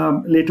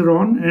some later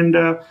on. And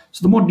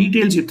so the more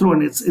details you throw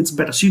in, it's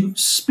better. So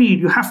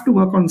you have to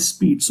work on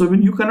speed. So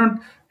when you cannot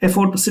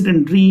afford to sit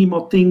and dream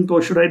or think,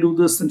 or should I do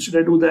this and should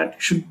I do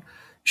that? You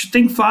should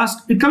think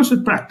fast. It comes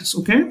with practice,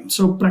 okay?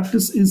 So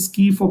practice is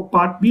key for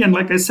part B. And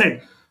like I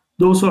said,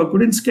 those who are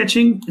good in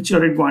sketching, it's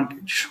your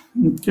advantage,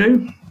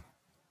 okay?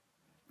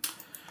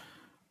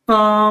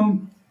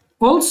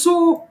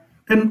 Also,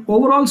 an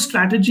overall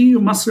strategy, you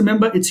must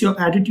remember, it's your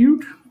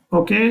attitude,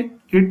 okay?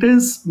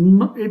 It's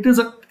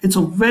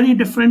a very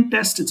different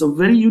test. It's a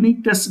very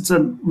unique test. It's a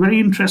very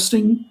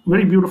interesting,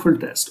 very beautiful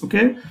test,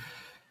 okay?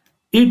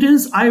 It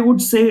is, I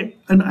would say,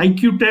 an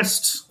IQ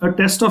test, a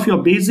test of your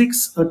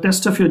basics, a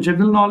test of your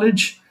general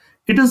knowledge.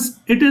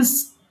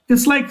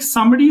 It's like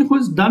somebody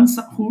who's done,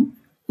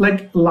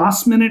 like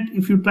last minute,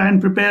 if you try and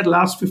prepare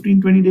last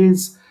 15, 20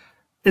 days,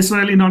 it's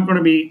really not going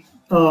to be,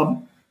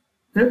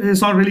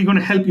 it's not really going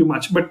to help you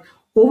much. But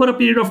over a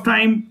period of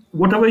time,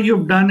 whatever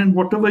you've done and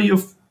whatever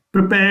you've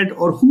prepared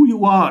or who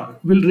you are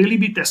will really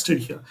be tested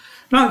here.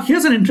 Now,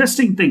 here's an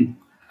interesting thing.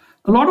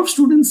 A lot of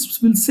students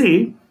will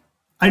say,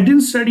 I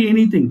didn't study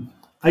anything.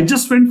 I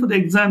just went for the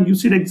exam,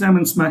 UCEED exam,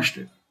 and smashed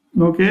it.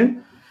 Okay.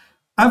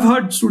 I've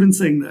heard students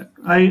saying that.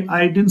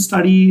 I didn't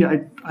study,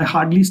 I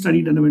hardly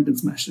studied and I went and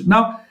smashed it.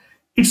 Now,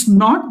 it's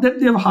not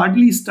that they have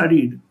hardly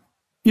studied.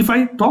 If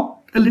I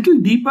talk a little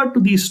deeper to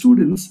these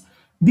students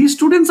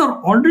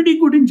are already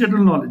good in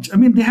general knowledge. I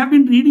mean, they have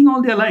been reading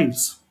all their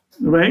lives,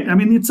 right? I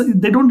mean,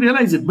 they don't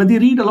realize it, but they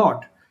read a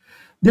lot.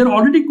 They're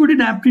already good in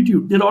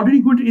aptitude. They're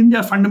already good in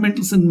their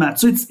fundamentals in math.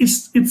 So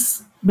it's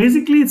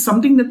basically, it's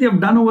something that they have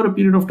done over a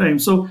period of time.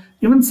 So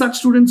even such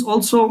students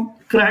also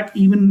crack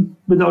even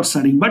without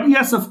studying. But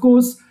yes, of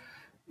course,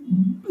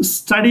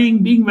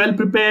 studying, being well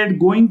prepared,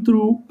 going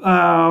through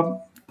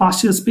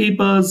past year's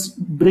papers,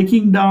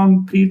 breaking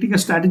down, creating a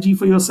strategy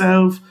for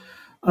yourself,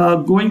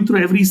 going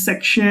through every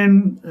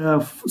section.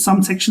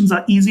 Some sections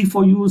are easy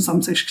for you.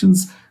 Some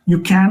sections you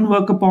can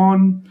work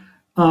upon.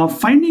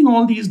 Finding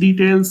all these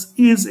details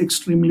is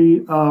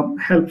extremely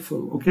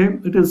helpful, okay?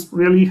 It is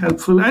really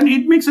helpful and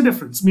it makes a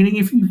difference. Meaning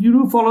if you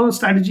do follow a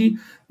strategy,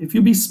 if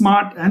you be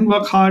smart and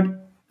work hard,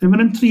 even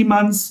in 3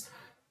 months,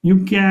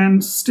 you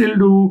can still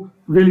do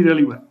really,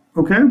 really well,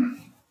 okay?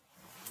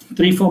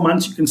 3-4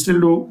 months, you can still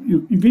do,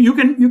 you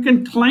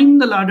can climb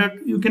the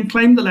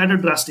ladder,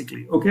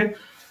 drastically, okay?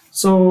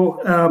 So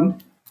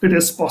it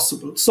is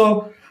possible.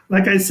 So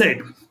like I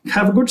said,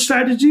 have a good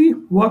strategy,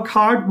 work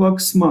hard, work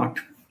smart,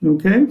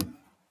 okay?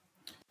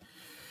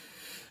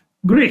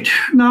 Great.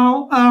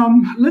 Now,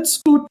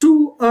 let's go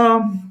to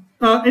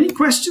any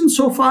questions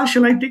so far.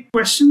 Shall I take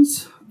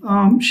questions?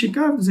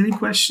 Shika, is there any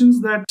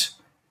questions that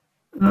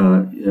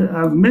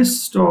I've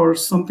missed or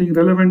something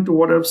relevant to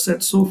what I've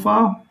said so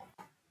far?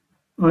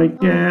 I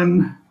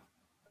can.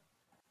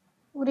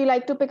 Would you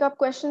like to pick up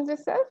questions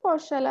yourself or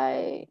shall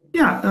I?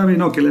 Yeah, I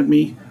mean, okay, let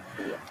me.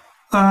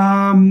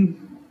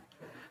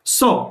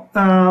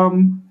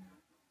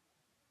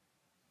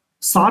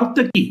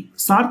 Sartaki,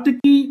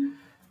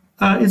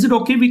 is it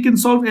okay we can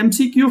solve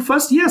MCQ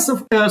first? Yes,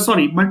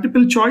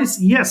 multiple choice,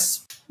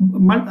 yes.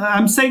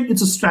 I'm saying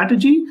it's a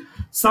strategy.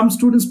 Some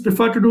students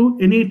prefer to do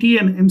NAT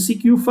and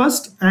MCQ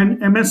first and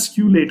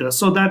MSQ later.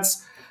 So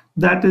that's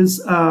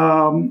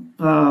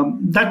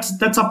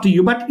up to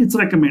you, but it's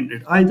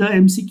recommended. Either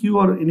MCQ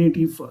or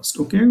NAT first,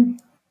 okay?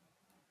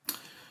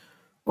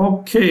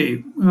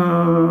 Okay.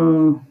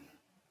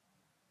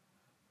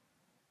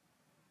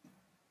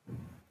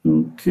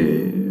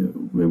 Okay,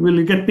 where will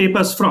you get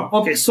papers from?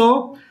 Okay,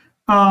 so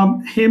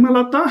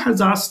Hemalata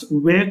has asked,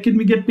 where can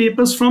we get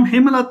papers from?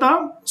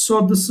 Hemalata,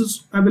 so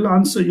I will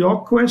answer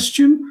your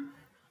question.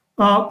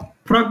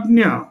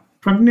 Pragnya,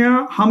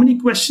 how many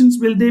questions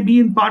will there be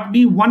in part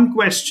B? 1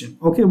 question,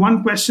 okay,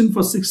 1 question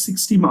for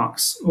 60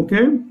 marks,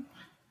 okay.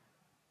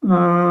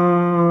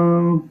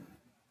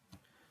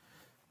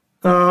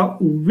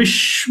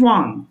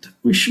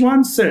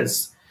 Vishwant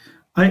says,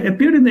 I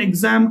appeared in the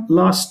exam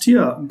last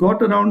year,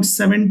 got around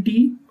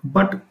 70,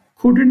 but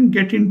couldn't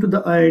get into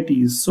the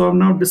IITs. So I've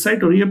now decided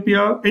to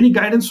reappear. Any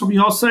guidance from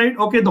your side?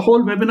 Okay, the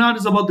whole webinar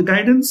is about the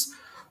guidance.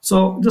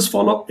 So just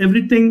follow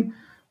everything.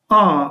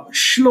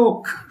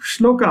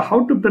 Shloka,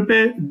 how to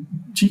prepare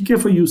GK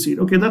for UCEED?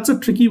 Okay, that's a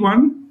tricky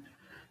one.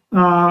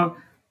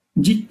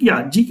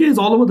 GK is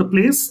all over the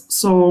place.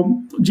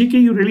 So GK,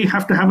 you really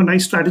have to have a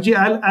nice strategy.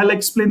 I'll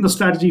explain the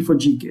strategy for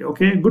GK.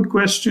 Okay, good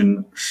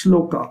question,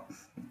 Shloka.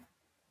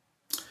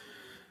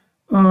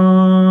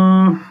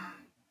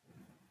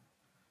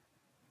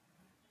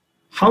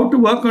 How to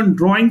work on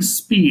drawing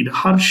speed,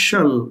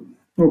 Harshal.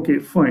 Okay,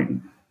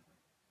 fine.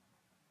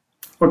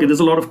 Okay, there's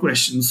a lot of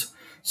questions.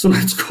 So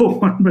let's go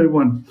one by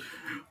one.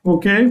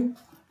 Okay,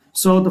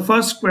 so the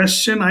first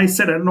question I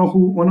said, I don't know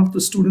who, one of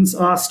the students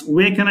asked,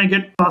 where can I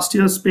get past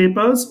year's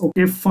papers?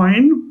 Okay,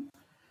 fine.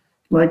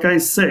 like I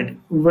said,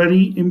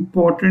 very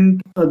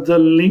important, the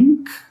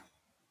link.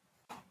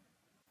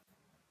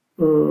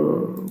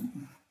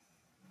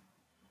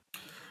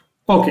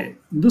 Okay,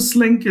 this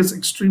link is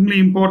extremely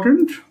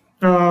important.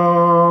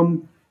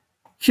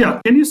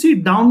 Here, can you see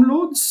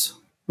downloads,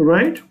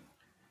 right?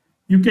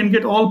 You can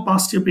get all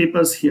past year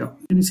papers here.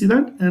 Can you see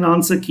that? An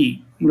answer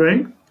key,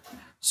 right?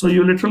 So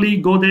you literally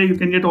go there, you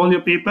can get all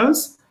your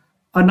papers.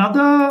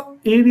 Another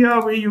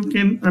area where you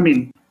can,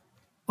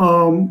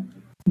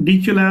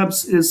 DQ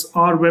Labs is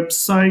our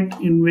website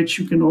in which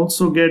you can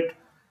also get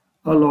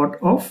a lot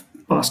of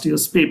past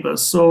year's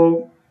papers.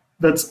 So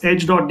that's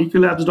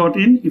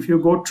edge.dqlabs.in. If you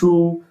go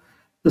to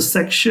the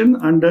section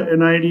under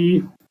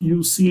NID,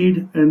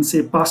 UCEED, and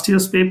say past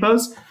year's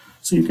papers,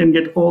 so you can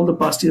get all the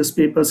past year's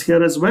papers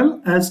here as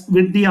well as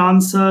with the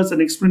answers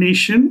and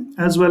explanation,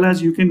 as well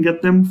as you can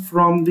get them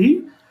from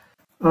the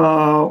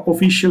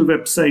official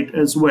website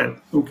as well.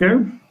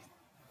 Okay.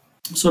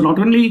 So not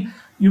only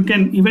you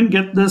can even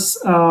get this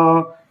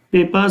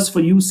papers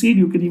for UCEED,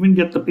 you can even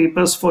get the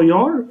papers for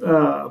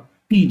your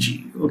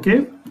PG,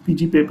 okay?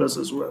 PG papers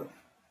as well.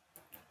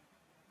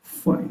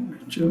 Fine,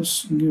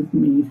 just give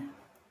me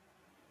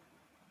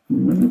a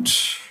minute.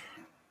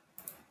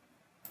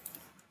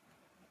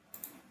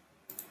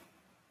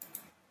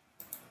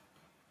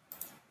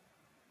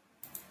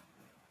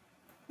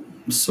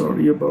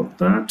 Sorry about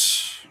that.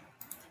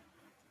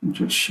 I'm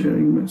just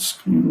sharing my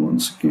screen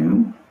once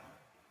again.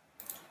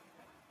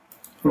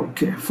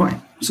 Okay,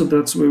 fine. So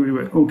that's where we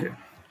were. Okay.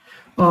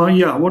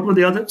 Yeah, what were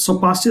the other? So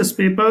past year's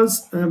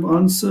papers, I've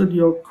answered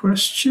your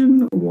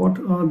question. What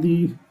are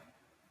the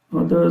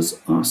others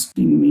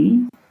asking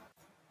me?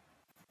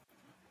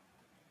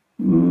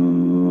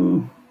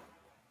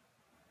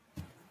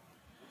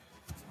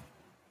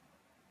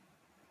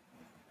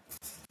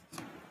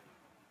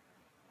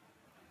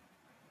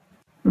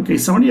 Okay,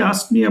 somebody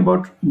asked me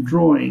about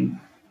drawing.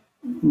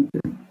 Okay.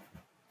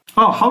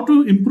 Oh, how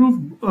to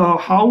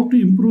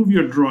improve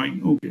your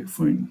drawing. Okay,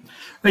 fine.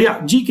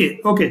 Yeah, GK.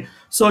 Okay,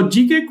 so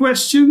GK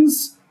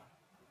questions.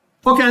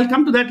 Okay, I'll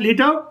come to that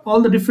later.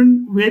 All the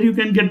different, where you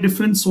can get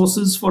different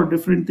sources for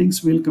different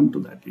things, we'll come to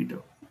that later.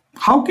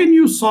 How can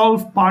you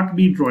solve part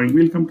B drawing?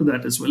 We'll come to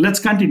that as well. Let's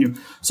continue.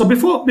 So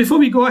before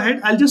we go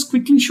ahead, I'll just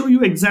quickly show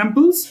you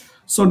examples.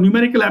 So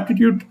numerical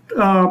aptitude,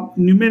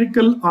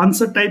 numerical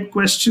answer type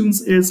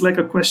questions is like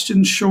a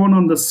question shown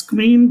on the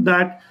screen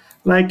that,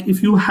 like,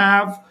 if you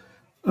have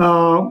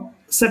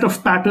set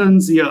of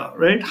patterns here,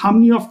 right? How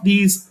many of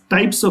these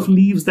types of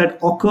leaves that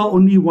occur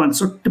only once?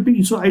 So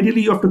typically, so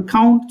ideally you have to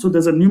count. So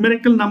there's a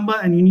numerical number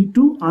and you need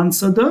to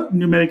answer the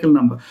numerical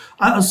number.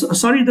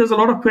 Sorry, there's a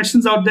lot of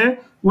questions out there.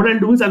 What I'll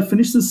do is I'll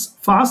finish this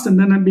fast and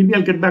then maybe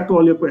I'll get back to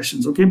all your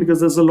questions, okay? Because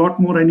there's a lot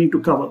more I need to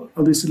cover.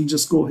 Otherwise it'll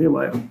just go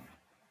haywire.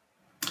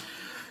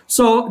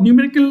 So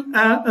numerical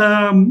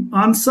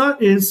answer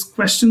is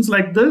questions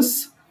like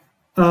this.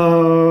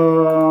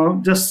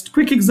 Just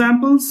quick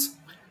examples.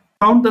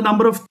 Count the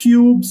number of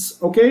cubes,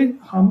 okay?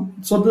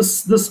 So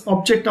this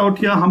object out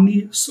here, how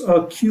many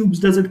cubes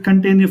does it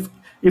contain if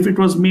it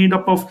was made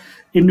up of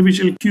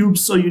individual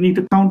cubes? So you need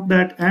to count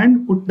that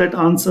and put that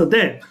answer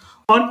there.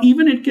 Or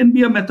even it can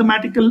be a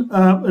mathematical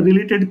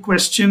related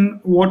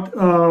question. What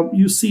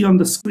you see on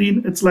the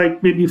screen, it's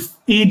like maybe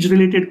age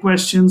related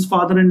questions,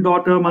 father and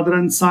daughter, mother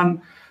and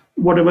son,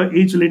 whatever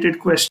age related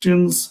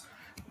questions,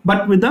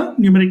 but with a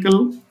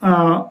numerical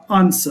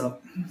answer.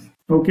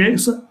 Okay,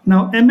 so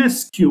now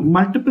MSQ,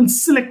 multiple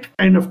select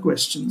kind of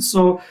questions.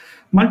 So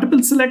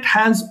multiple select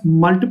has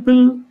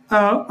multiple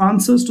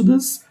answers to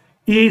this.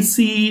 A,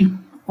 C,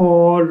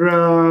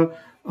 or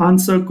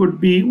answer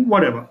could be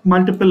whatever,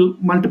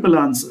 multiple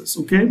answers.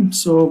 Okay,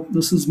 so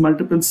this is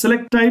multiple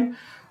select type.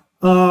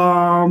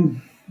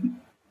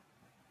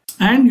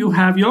 And you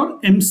have your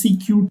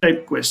MCQ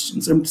type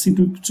questions.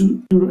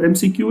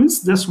 MCQ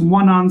is just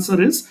one answer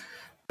is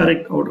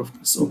correct out of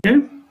this.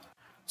 Okay.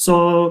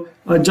 So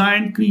a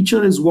giant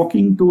creature is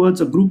walking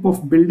towards a group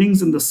of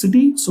buildings in the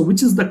city. So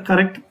which is the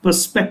correct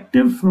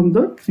perspective from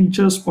the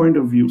creature's point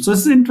of view? So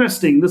this is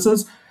interesting. This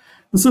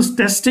is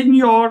testing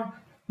your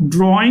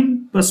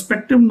drawing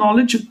perspective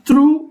knowledge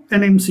through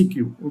an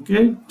MCQ.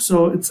 Okay,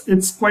 so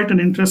it's quite an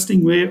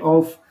interesting way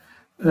of.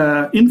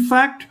 In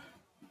fact,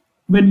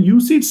 when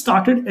UCEED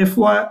started,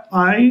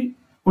 FYI,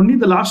 only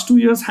the last 2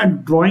 years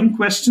had drawing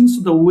questions.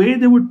 So the way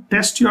they would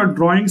test your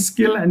drawing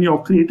skill and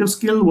your creative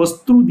skill was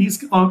through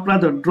these, or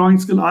rather drawing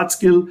skill, art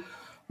skill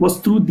was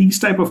through these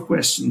type of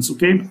questions,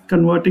 okay?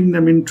 Converting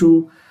them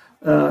into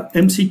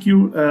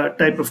MCQ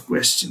type of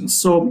questions.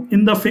 So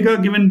in the figure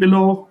given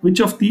below, which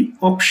of the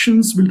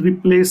options will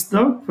replace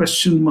the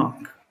question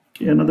mark?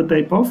 Okay, another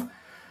type of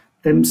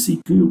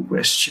MCQ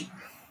question.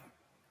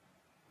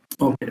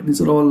 Okay,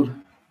 these are all.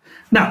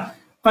 Now,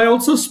 I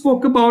also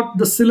spoke about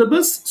the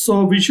syllabus.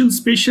 So visual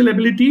spatial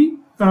ability.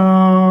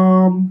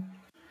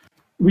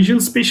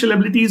 Visual spatial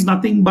ability is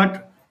nothing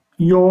but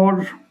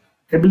your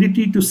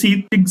ability to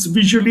see things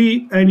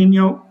visually, and in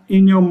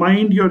your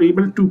mind, you're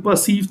able to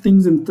perceive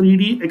things in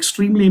 3D.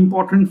 Extremely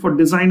important for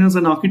designers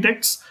and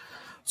architects.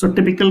 So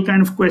typical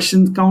kind of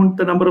questions: count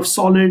the number of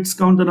solids,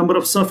 count the number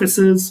of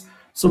surfaces.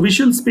 So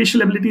visual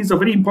spatial ability is a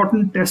very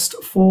important test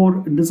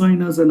for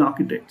designers and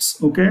architects.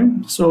 Okay,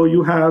 so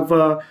you have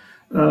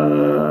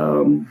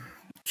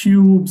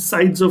cubes,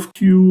 sides of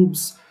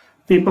cubes,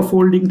 paper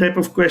folding type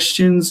of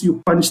questions.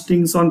 You punch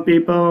things on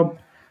paper,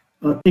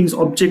 things,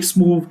 objects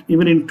moved,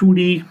 even in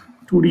 2D,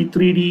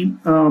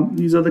 3D.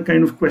 These are the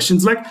kind of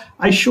questions. Like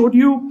I showed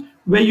you,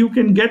 where you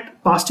can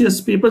get past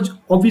year's papers.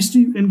 Obviously,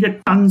 you can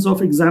get tons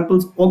of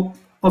examples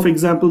of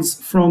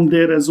examples from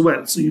there as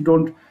well. So you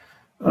don't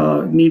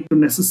need to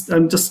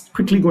necessarily. I'm just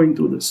quickly going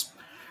through this.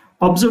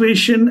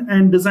 Observation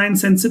and design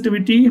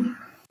sensitivity.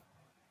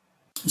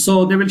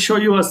 So they will show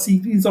you a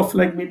series of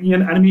like maybe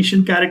an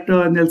animation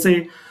character, and they'll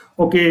say,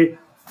 okay,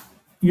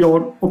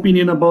 your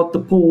opinion about the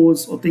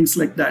pose or things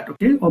like that.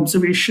 Okay,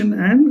 observation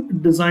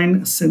and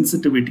design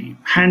sensitivity.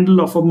 Handle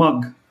of a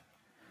mug,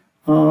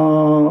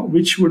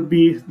 which would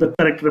be the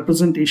correct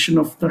representation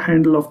of the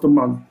handle of the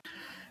mug.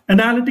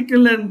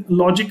 Analytical and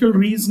logical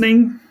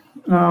reasoning,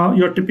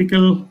 your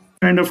typical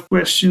kind of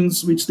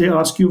questions which they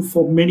ask you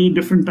for many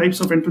different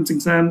types of entrance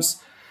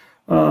exams.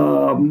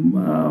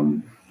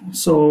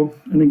 So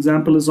an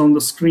example is on the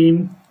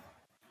screen.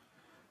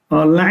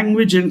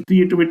 Language and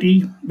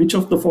creativity, which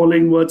of the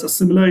following words are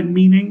similar in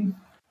meaning?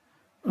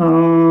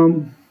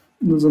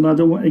 There's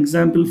another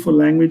example for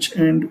language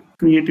and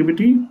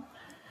creativity.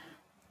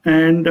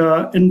 And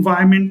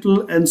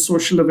environmental and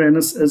social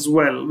awareness as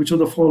well, which of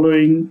the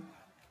following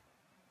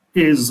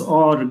is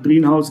or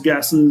greenhouse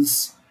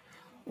gases,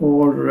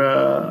 or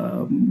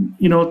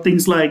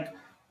things like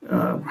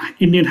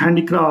Indian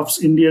handicrafts,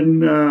 Indian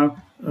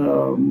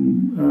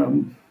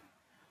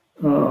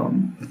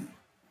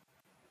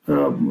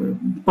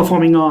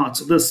performing arts,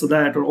 this or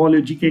that, or all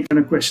your GK kind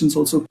of questions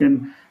also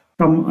can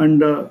come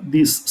under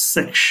this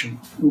section.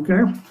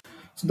 Okay,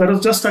 so that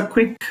was just a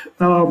quick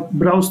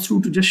browse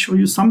through to just show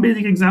you some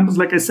basic examples.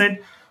 Like I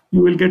said,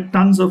 you will get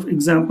tons of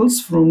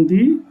examples from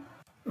the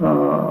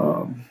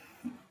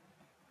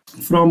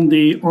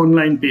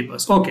online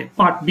papers. Okay,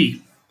 part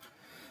B.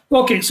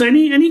 Okay, so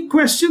any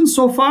questions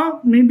so far?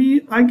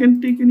 Maybe I can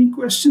take any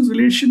questions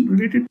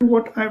related to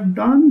what I've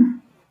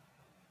done.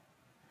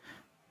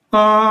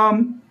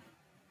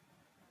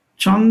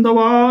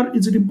 Chandawar,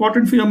 is it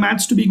important for your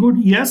maths to be good?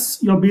 Yes,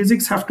 your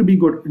basics have to be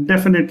good,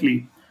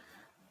 definitely.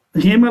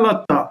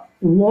 Hemalatta,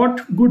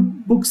 what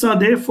good books are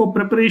there for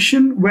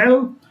preparation?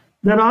 Well,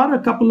 there are a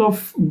couple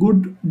of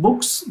good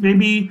books.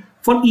 Maybe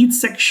for each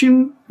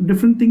section,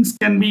 different things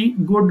can be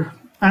good.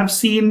 I've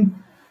seen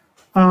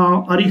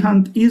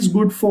Arihant is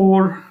good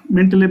for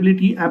mental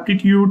ability,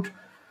 aptitude.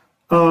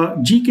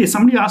 GK,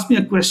 somebody asked me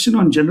a question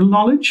on general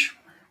knowledge.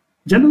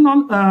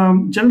 General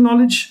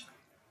knowledge,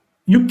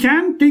 you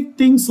can take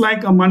things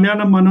like a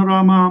Malayalam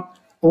Manorama,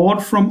 or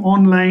from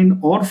online,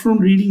 or from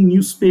reading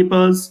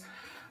newspapers.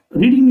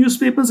 Reading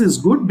newspapers is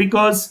good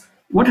because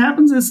what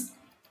happens is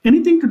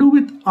anything to do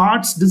with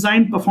arts,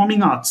 design,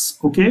 performing arts,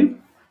 okay?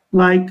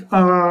 Like,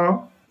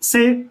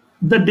 say,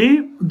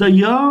 the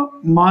year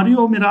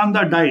Mario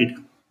Miranda died,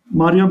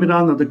 Mario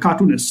Miranda, the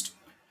cartoonist,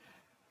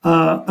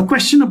 a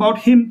question about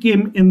him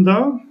came in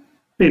the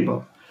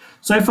paper.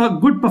 So if a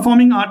good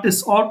performing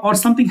artist or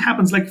something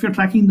happens, like if you're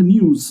tracking the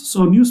news,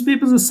 so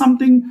newspapers is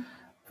something,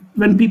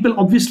 when people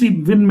obviously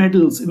win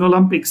medals in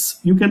Olympics,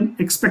 you can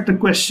expect a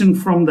question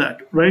from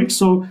that, right?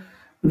 So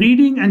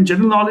reading and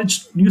general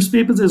knowledge,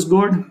 newspapers is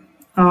good.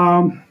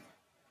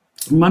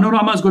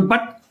 Manorama is good,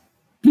 but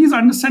please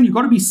understand, you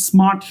got to be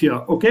smart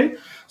here, okay?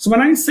 So when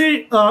I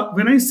say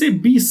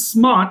be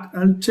smart,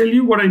 I'll tell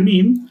you what I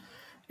mean.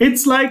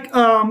 It's like,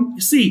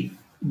 see,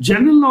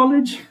 general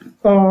knowledge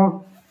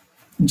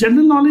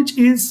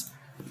is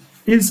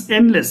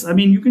endless. I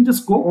mean, you can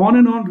just go on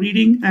and on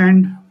reading,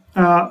 and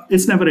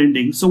it's never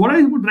ending. So what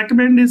I would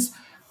recommend is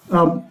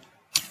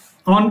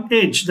on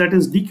Edge, that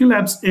is DQ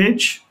Labs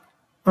Edge,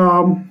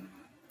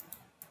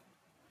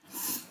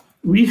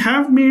 we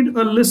have made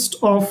a list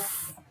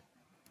of,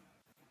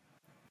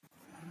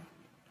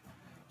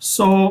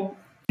 so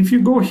if you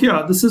go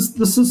here, this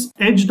is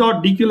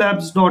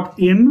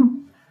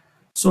edge.dqlabs.in.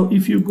 So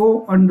if you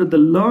go under the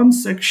Learn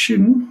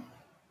section,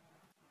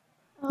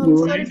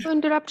 sorry for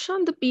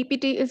interruption. The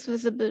PPT is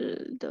visible.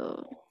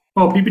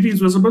 Oh, PPT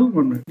is visible.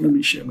 1 minute. Let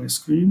me share my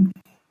screen.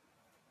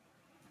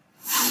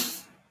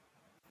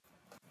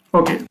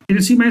 Okay, can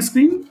you see my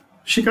screen,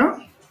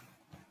 Shika?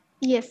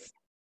 Yes.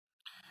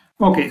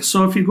 Okay,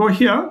 so if you go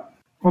here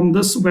on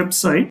this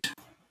website,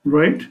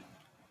 right?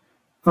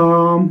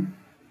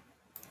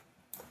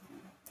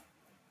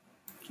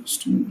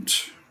 Just a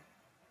minute.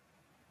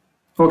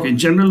 Okay,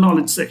 general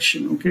knowledge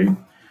section. Okay.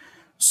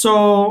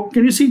 So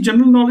can you see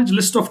general knowledge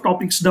list of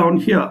topics down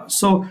here?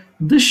 So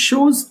this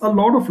shows a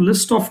lot of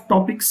list of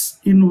topics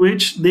in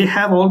which they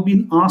have all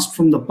been asked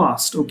from the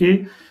past,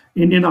 okay?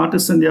 Indian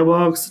artists and their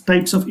works,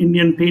 types of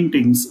Indian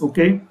paintings,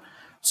 okay?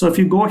 So if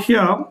you go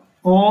here,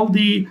 all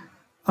the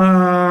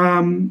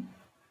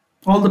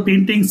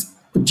paintings,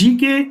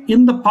 GK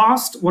in the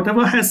past,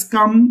 whatever has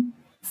come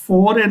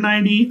for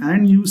NID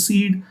and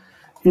UCEED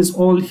is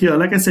all here.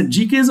 Like I said,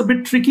 GK is a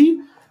bit tricky.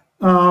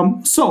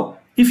 So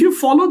if you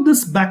follow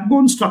this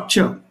backbone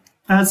structure,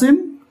 as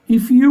in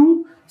if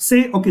you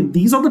say, okay,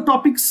 these are the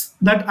topics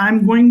that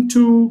I'm going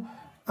to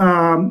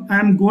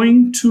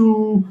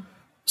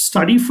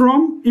study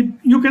from, it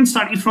you can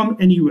study from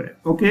anywhere,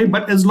 okay?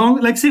 But as long,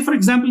 like say for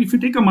example, if you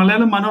take a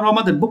Malayalam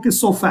Manorama, that book is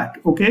so fat,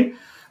 okay?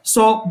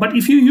 So, but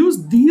if you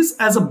use these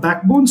as a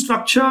backbone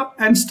structure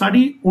and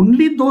study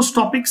only those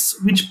topics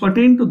which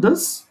pertain to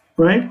this,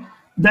 right,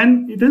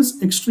 then it is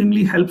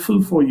extremely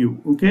helpful for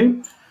you, okay?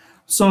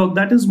 So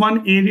that is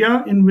one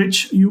area in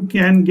which you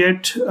can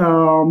get,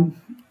 of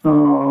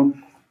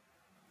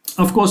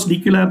course,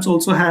 DQ Labs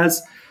also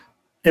has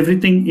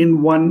everything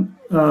in one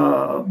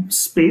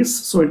space,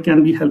 so it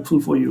can be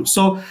helpful for you.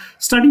 So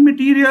study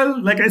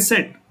material, like I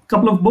said, a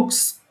couple of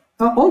books.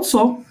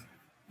 Also,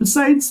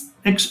 besides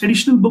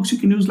additional books, you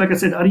can use, like I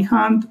said,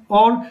 Arihant,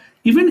 or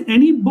even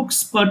any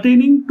books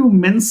pertaining to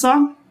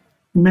Mensa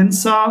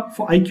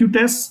for IQ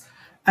tests,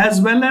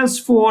 as well as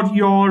for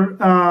your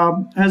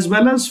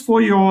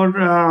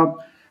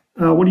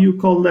what do you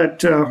call that,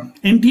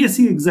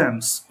 NTSE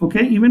exams.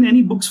 Okay, even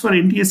any books for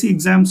NTSE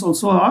exams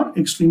also are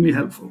extremely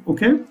helpful.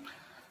 Okay,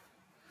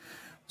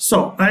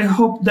 so I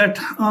hope that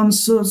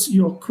answers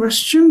your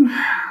question.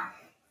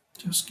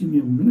 Just give me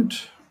a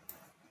minute.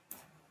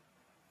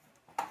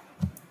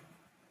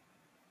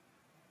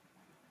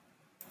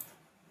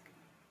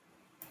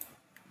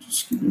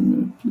 Just give me a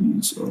minute,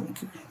 please.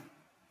 Okay.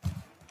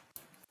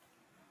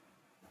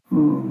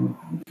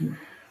 Okay.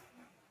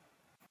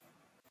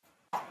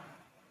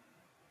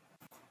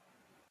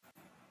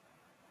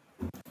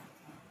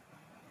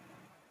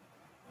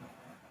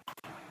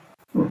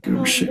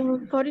 Okay.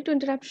 Sorry to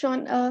interrupt,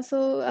 Sean.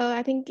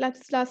 I think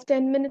last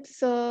 10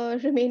 minutes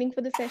remaining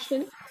for the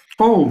session.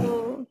 Oh.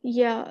 So,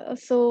 yeah.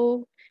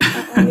 So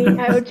I mean,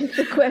 I would just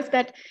request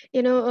that,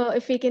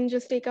 if we can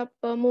just take up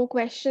more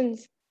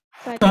questions.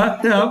 So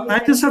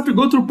I just have to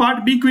go through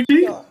part B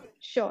quickly.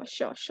 Sure.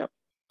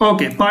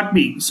 Okay, part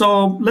B.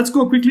 So let's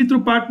go quickly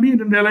through part B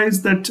and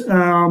realize that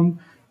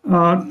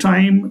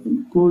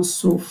time goes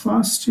so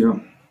fast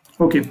here.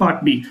 Okay,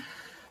 part B.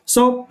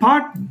 So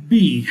part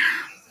B.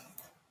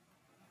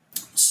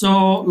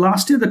 So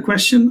last year the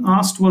question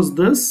asked was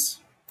this.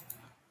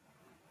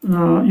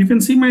 You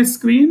can see my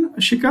screen,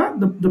 Shika,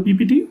 the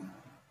PPT?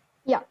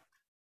 Yeah.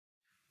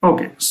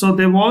 Okay, so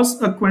there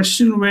was a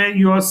question where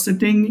you are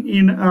sitting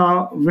in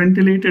a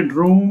ventilated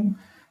room.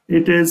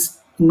 It is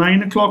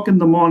 9 o'clock in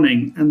the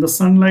morning and the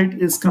sunlight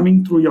is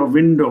coming through your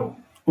window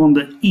on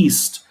the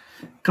east,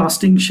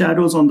 casting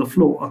shadows on the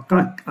floor.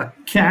 A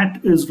cat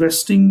is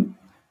resting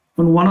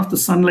on one of the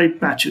sunlight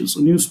patches.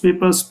 A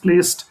newspaper is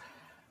placed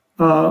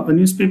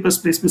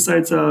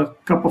beside a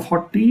cup of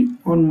hot tea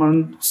on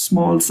one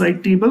small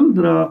side table.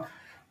 There are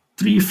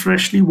 3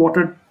 freshly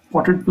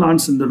potted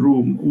plants in the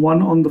room,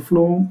 1 on the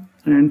floor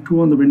and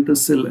 2 on the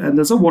windowsill, and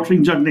there's a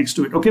watering jug next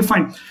to it. Okay,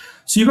 fine.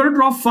 So you got to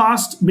draw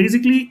fast.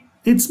 Basically,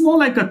 it's more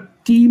like a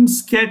team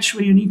sketch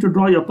where you need to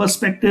draw your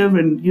perspective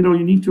and you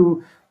need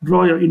to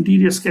draw your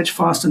interior sketch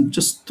fast and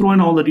just throw in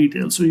all the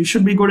details. So you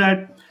should be good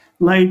at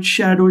light,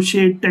 shadow,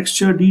 shade,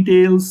 texture,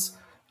 details,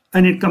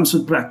 and it comes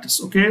with practice.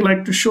 Okay,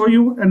 like to show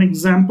you an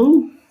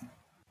example.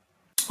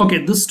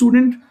 Okay, this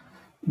student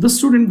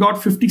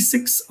got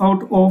 56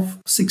 out of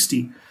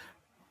 60.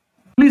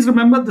 Please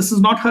remember, this is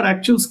not her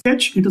actual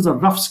sketch. It is a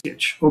rough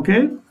sketch.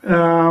 Okay,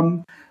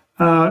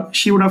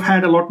 she would have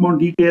had a lot more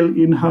detail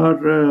in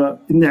her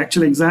in the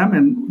actual exam,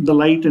 and the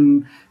light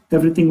and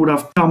everything would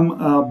have come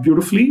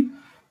beautifully.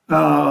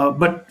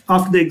 But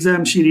after the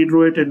exam, she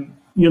redrew it, and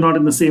you're not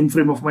in the same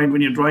frame of mind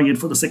when you're drawing it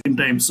for the second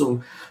time.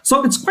 So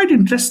it's quite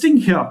interesting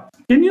here.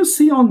 Can you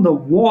see on the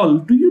wall?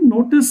 Do you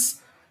notice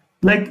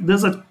like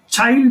there's a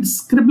child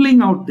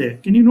scribbling out there?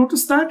 Can you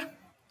notice that?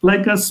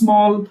 Like a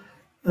small.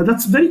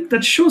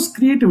 That shows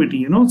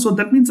creativity, So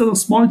that means there's a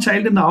small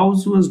child in the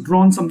house who has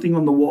drawn something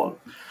on the wall.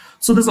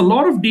 So there's a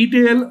lot of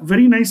detail,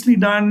 very nicely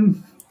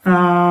done,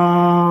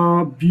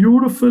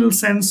 beautiful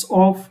sense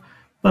of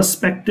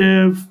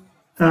perspective.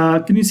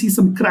 Can you see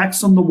some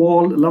cracks on the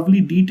wall?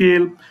 Lovely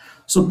detail.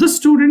 So this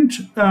student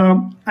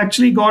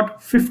actually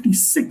got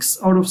 56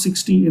 out of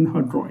 60 in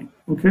her drawing.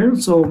 Okay,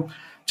 so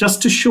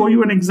just to show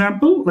you an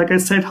example, like I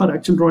said, her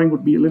actual drawing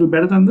would be a little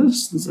better than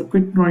this. This is a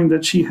quick drawing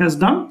that she has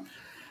done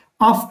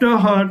after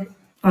her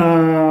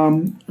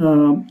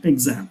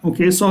exam.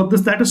 Okay, so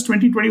that is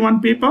 2021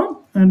 paper,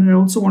 and I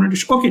also wanted to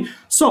show. Okay,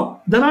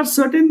 so there are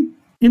certain,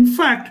 in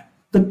fact,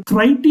 the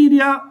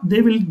criteria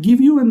they will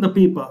give you in the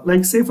paper,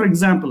 like say for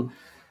example,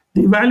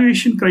 the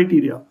evaluation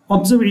criteria: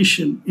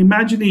 observation,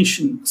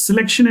 imagination,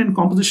 selection and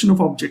composition of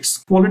objects,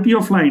 quality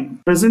of line,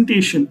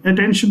 presentation,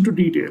 attention to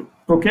detail.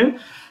 Okay,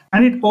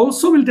 and it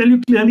also will tell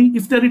you clearly,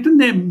 if they're written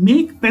there,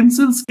 make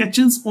pencil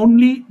sketches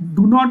only,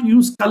 do not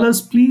use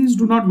colors. Please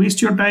do not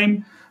waste your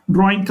time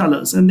drawing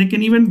colors. And they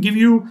can even give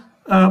you,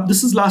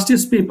 this is last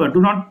year's paper,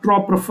 do not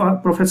draw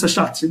Professor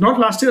Shastri. Not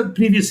last year,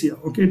 previous year.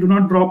 Okay, do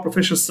not draw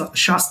Professor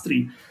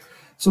Shastri.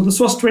 So this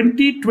was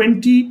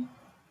 2020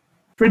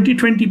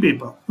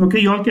 paper. Okay,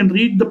 you all can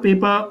read the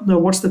paper,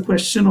 what's the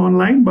question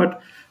online,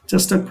 but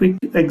just a quick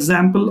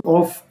example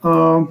of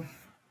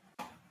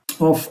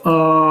of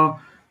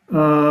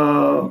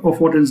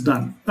what is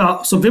done.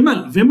 So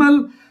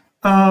Vimal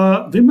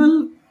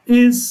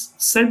is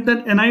said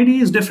that NID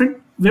is different.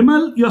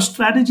 Vimal, your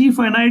strategy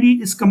for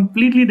NID is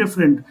completely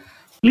different.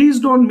 Please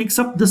don't mix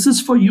up. This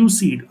is for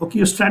UCEED. Okay,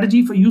 your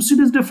strategy for UCEED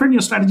is different.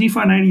 Your strategy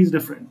for NID is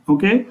different.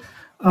 Okay,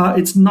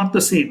 it's not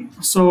the same.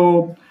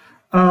 So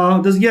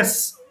there's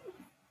yes,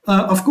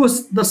 of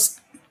course,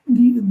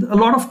 a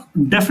lot of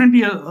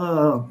definitely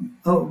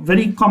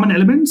very common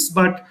elements,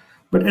 but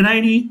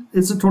NID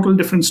is a total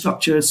different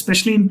structure,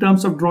 especially in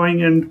terms of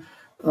drawing and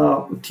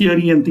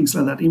theory and things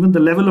like that. Even the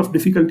level of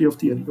difficulty of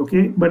theory.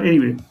 Okay, but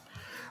anyway,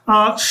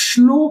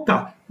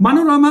 shloka.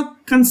 Manorama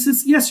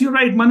consists. Yes, you're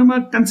right.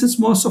 Manorama consists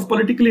most of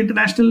political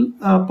international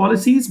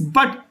policies,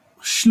 but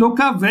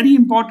shloka, very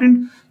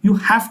important. You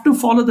have to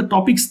follow the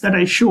topics that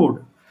I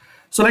showed.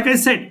 So, like I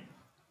said,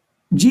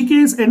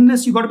 GK is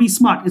endless. You got to be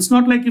smart. It's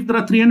not like if there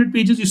are 300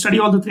 pages, you study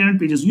all the 300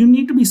 pages. You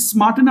need to be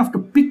smart enough to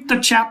pick the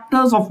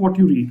chapters of what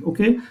you read.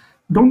 Okay,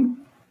 don't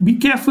be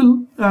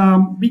careful.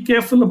 Be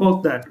careful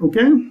about that.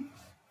 Okay.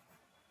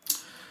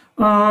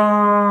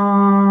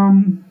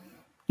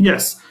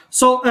 Yes.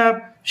 So,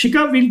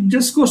 Shika, we'll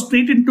just go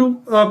straight into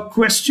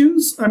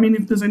questions. I mean,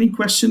 if there's any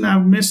question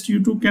I've missed, you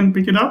two can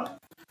pick it up.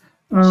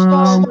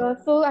 Sure.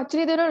 So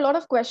actually, there are a lot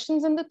of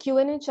questions in the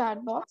Q&A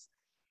chat box.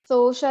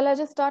 So shall I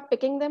just start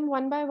picking them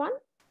one by one?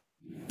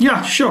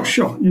 Yeah, sure.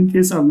 In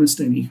case I've missed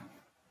any.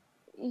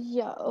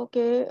 Yeah,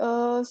 okay.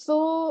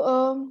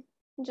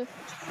 Just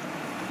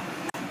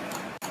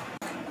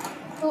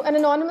so an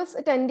anonymous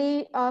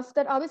attendee asked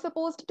that, are we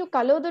supposed to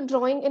color the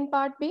drawing in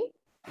part B?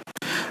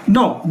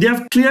 No, they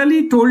have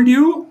clearly told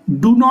you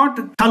do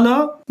not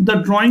color the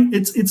drawing.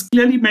 It's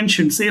clearly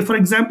mentioned. Say, for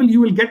example,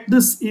 you'll get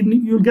this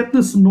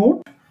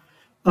note.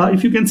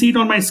 If you can see it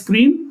on my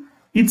screen,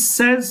 it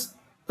says,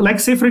 like,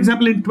 say, for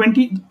example, in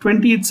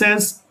 2020, it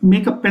says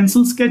make a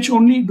pencil sketch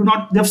only.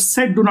 They've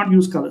said do not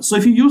use colors. So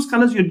if you use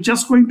colors, you're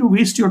just going to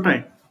waste your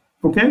time.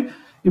 Okay.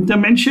 If they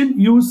mention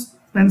use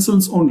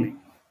pencils only.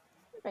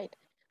 Right.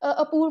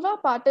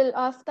 Apurva Patil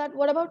asked that,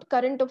 what about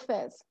current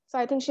affairs? So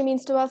I think she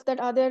means to ask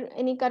that, are there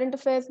any current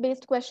affairs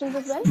based questions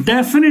as well?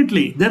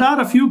 Definitely. There are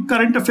a few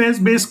current affairs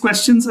based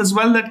questions as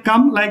well that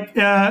come, like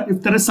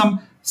if there is some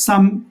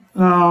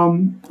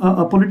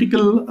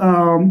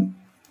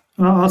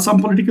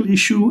political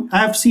issue. I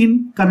have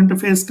seen current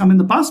affairs come in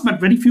the past, but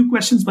very few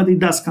questions, but it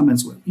does come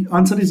as well. The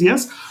answer is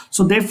yes.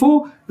 So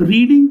therefore,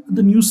 reading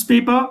the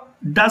newspaper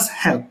does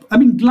help. I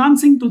mean,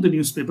 glancing through the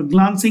newspaper,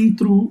 glancing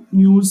through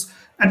news,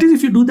 at least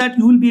if you do that,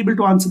 you will be able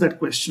to answer that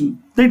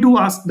question. They do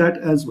ask that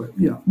as well.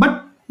 Yeah,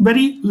 but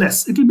very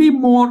less. It will be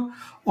more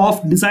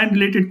of design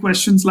related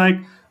questions like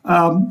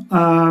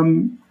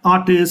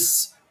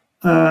artists,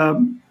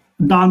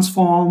 dance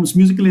forms,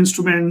 musical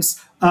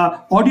instruments,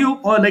 audio,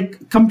 or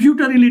like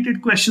computer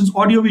related questions,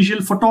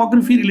 audiovisual,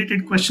 photography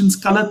related questions,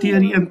 color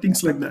theory, and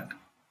things like that.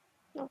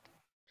 Okay.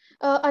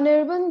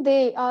 Anirban,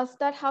 they asked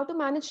that how to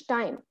manage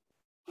time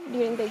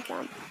during the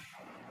exam.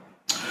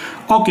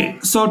 Okay,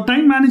 so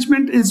time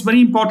management is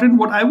very important.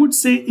 What I would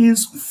say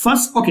is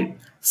first, okay,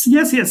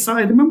 yes. So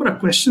I remember a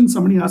question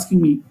somebody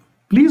asking me.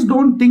 Please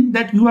don't think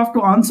that you have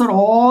to answer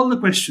all the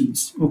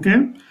questions.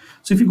 Okay,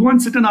 so if you go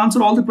and sit and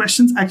answer all the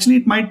questions, actually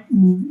it might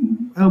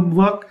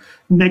work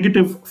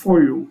negative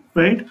for you,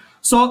 right?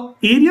 So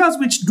areas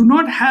which do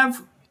not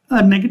have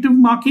a negative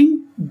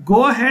marking,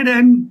 go ahead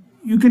and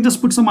you can just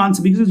put some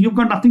answer because you've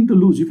got nothing to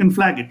lose. You can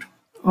flag it.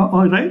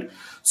 All right.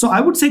 So I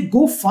would say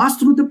go fast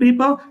through the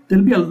paper.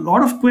 There'll be a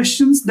lot of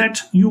questions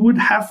that you would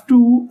have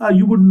to,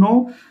 you would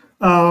know,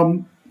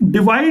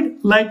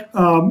 divide like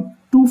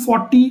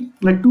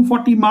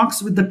 240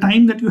 marks with the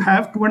time that you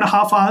have,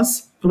 2.5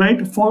 hours,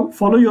 right?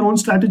 Follow your own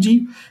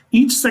strategy.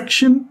 Each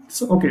section,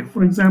 so, okay,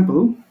 for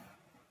example,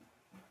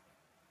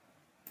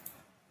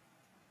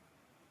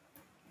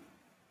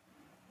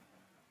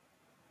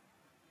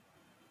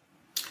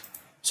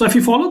 so if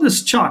you follow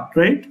this chart,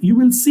 right, you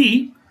will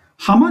see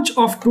how much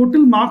of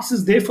total marks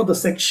is there for the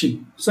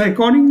section. So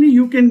accordingly,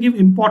 you can give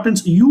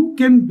importance. You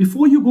can,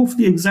 before you go for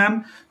the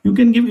exam, you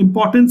can give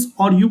importance,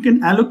 or you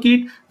can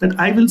allocate that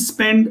I will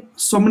spend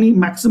so many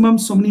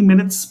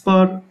minutes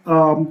per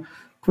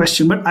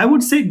question. But I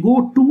would say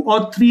go 2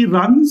 or 3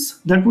 runs.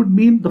 That would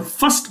mean the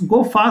first,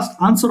 go fast,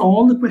 answer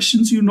all the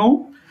questions you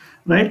know,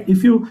 right?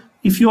 If you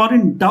are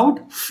in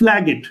doubt,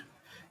 flag it.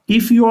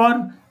 If you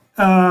are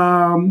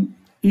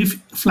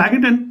flag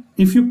it, and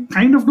if you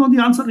kind of know the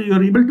answer,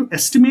 you're able to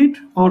estimate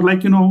or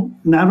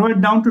narrow it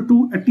down to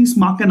 2, at least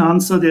mark an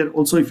answer there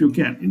also if you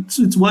can.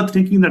 It's worth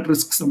taking that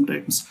risk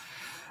sometimes.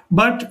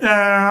 But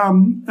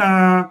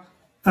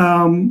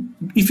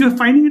if you're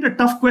finding it a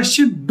tough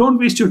question, don't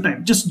waste your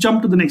time. Just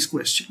jump to the next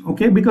question,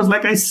 okay? Because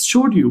like I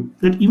showed you,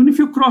 that even if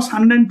you cross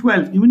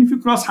 112, even if you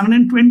cross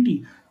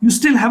 120, you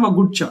still have a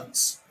good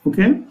chance,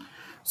 okay?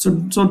 So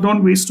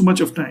don't waste too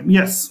much of time.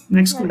 Yes,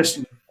 next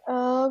question.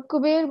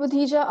 Kuber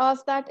Budhija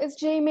asked that, is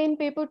JEE Main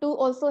Paper 2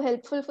 also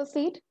helpful for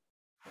SEED?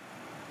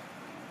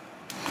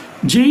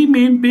 JEE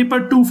Main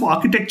Paper 2 for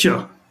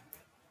architecture.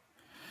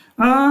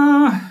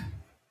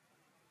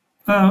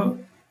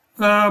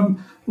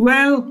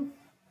 Well,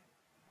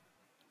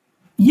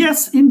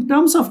 yes, in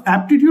terms of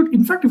aptitude,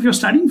 in fact, if you're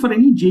studying for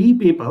any JE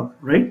paper,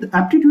 right, the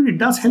aptitude, it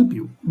does help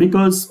you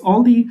because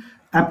all the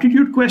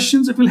aptitude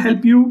questions, it will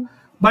help you.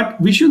 But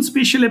visual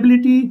spatial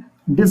ability,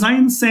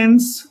 design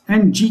sense,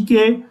 and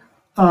GK,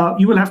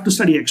 you will have to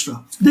study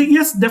extra.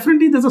 Yes,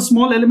 definitely, there's a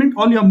small element.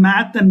 All your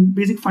math and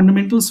basic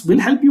fundamentals will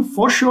help you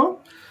for sure.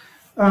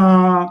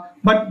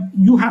 But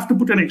you have to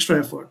put an extra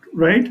effort,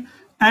 right?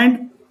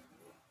 And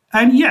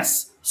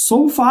yes,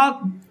 so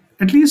far,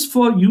 at least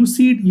for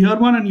UCEED year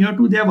one and year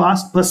two, they have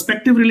asked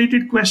perspective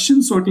related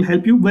questions, so it will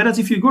help you. Whereas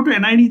if you go to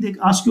NID, they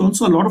ask you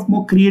also a lot of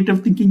more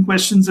creative thinking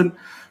questions and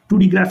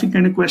 2D graphic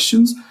kind of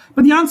questions.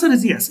 But the answer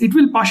is yes, it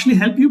will partially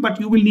help you, but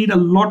you will need a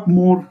lot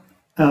more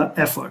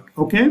effort.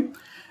 Okay.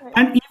 Right.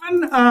 And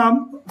even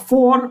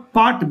for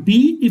part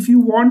B, if you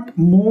want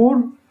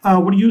more,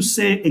 what do you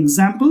say,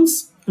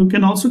 examples, you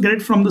can also get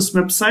it from this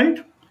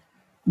website,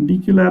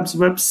 DQ Labs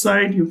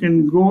website. You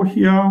can go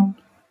here.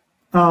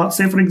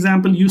 Say for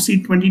example,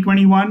 UC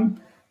 2021,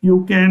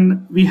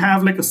 we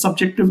have like a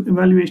subjective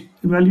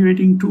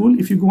evaluating tool.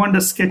 If you go under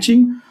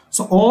sketching,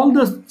 so all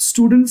the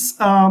students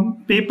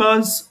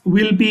papers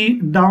will be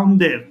down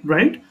there,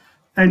 right?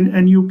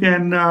 And you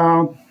can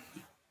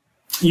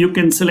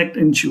select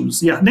and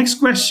choose. Yeah, next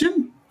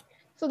question.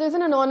 So there's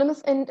an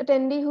anonymous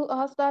attendee who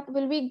asked that,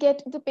 will we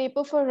get the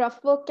paper for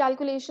rough work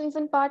calculations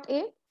in part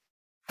A?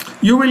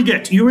 You will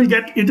get,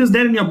 it is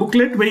there in your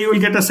booklet where you will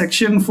get a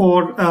section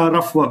for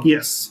rough work,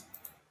 yes.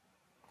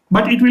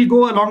 But it will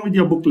go along with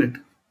your booklet.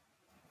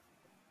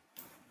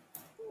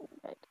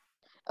 Right.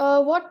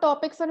 What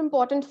topics are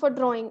important for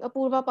drawing?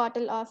 Apurva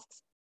Patil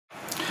asks.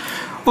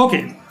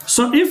 Okay,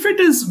 so if it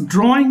is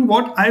drawing,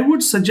 what I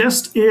would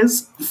suggest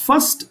is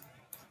first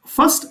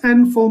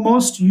and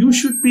foremost, you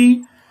should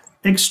be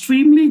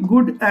extremely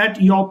good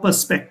at your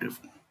perspective.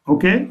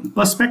 Okay,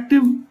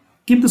 perspective,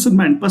 keep this in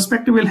mind,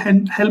 perspective will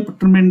help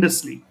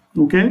tremendously.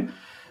 Okay,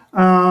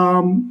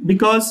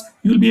 because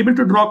you'll be able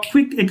to draw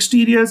quick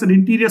exteriors and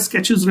interior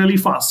sketches really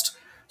fast.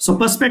 So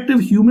perspective,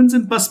 humans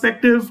in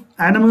perspective,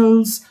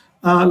 animals,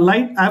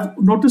 light, I've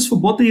noticed for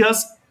both the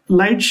years,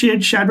 light,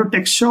 shade, shadow,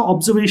 texture,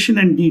 observation,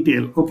 and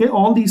detail. Okay,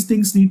 all these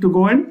things need to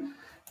go in,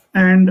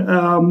 and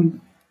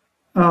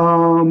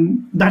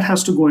that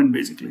has to go in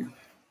basically.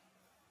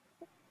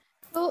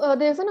 So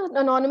there's an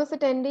anonymous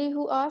attendee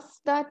who asks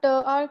that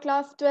are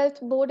class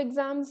 12th board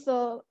exams,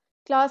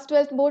 class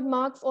 12th board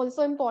marks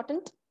also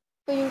important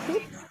for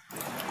UC?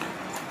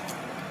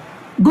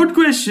 Good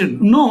question.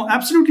 No,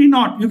 absolutely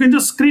not. You can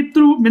just scrape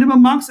through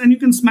minimum marks and you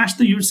can smash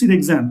the UCEED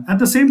exam. At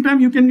the same time,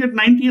 you can get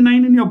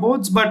 99 in your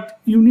boards, but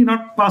you need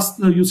not pass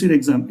the UCEED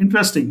exam.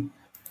 Interesting.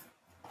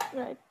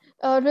 Right.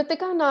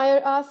 Ritika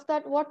Nair asks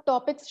that what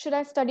topics should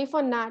I study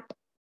for NAT?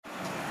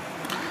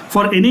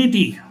 For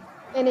NAT.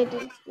 NAT,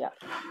 yeah.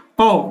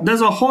 Oh,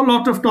 there's a whole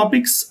lot of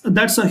topics.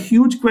 That's a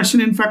huge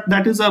question. In fact,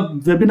 that is a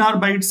webinar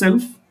by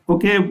itself.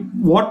 Okay,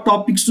 what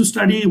topics to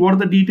study? What are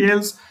the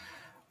details?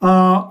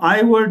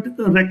 I would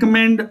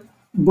recommend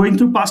going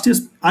through past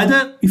years.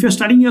 Either if you're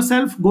studying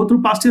yourself, go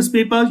through past years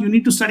papers. You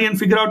need to study and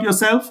figure out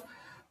yourself.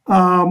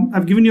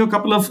 I've given you a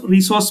couple of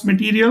resource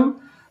material.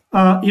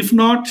 If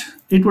not,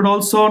 it would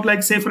also,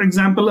 like say for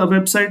example, a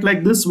website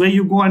like this where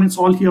you go and it's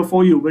all here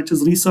for you, which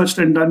is researched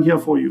and done here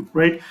for you,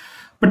 right?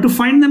 But to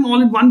find them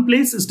all in one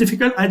place is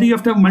difficult. Either you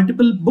have to have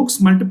multiple books,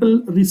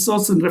 multiple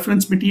resource and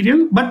reference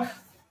material, but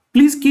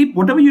please keep,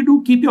 whatever you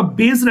do, keep your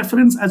base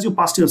reference as your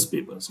past year's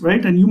papers,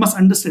 right? And you must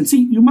understand.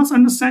 See, you must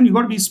understand, you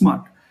got to be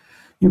smart.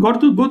 You got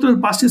to go through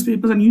the past year's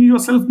papers and you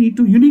yourself need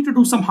to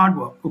do some hard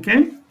work,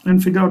 okay?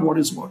 And figure out what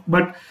is what.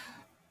 But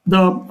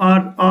our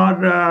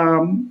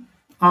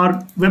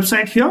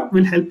website here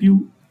will help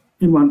you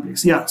in one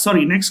place. Yeah,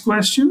 sorry, next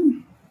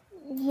question.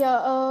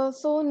 Yeah,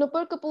 so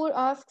Nupur Kapoor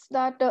asks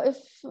that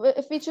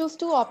if we choose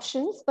two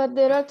options, but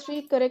there are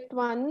three correct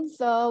ones,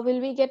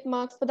 will we get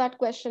marks for that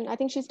question? I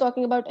think she's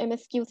talking about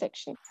MSQ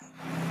section.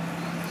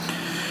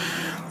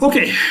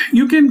 Okay,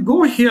 you can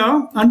go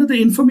here under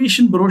the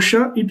information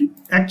brochure. It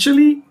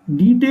actually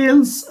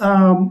details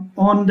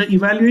on the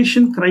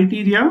evaluation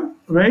criteria,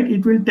 right?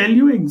 It will tell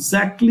you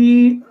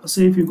exactly,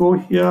 say if you go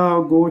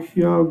here,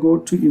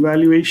 go to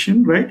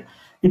evaluation, right?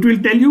 It will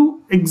tell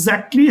you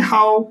exactly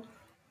how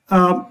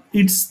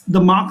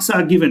the marks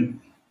are given,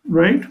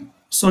 right?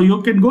 So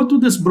you can go to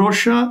this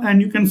brochure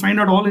and you can find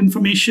out all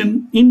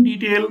information in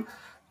detail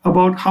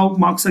about how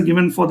marks are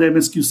given for the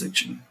MSQ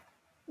section.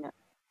 Yeah.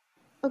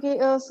 Okay,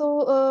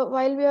 so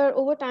while we are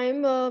over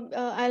time,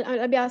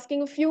 I'll be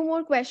asking a few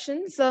more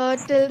questions.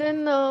 Till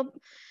then,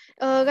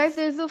 guys,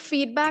 there's a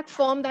feedback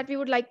form that we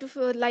would like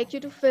you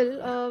to fill.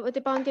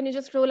 Dipan, can you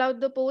just roll out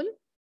the poll?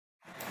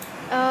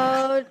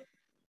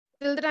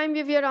 Till the time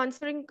we are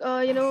answering,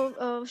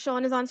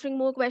 Sean is answering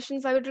more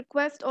questions. I would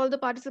request all the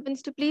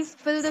participants to please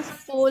fill this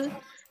poll.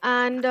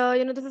 And,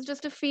 this is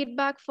just a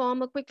feedback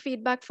form, a quick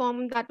feedback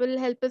form that will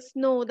help us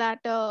know that,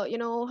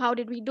 how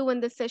did we do in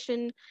this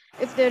session?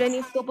 Is there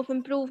any scope of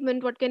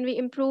improvement? What can we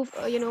improve,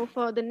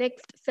 for the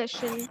next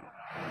session?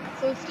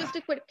 So it's just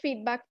a quick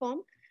feedback form.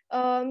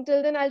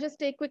 Till then, I'll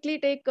just quickly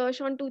take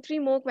Sean 2, 3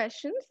 more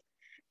questions.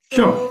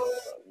 Sure.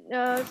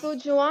 So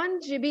Joan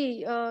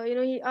Jibi,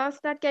 he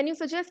asked that can you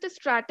suggest a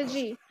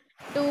strategy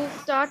to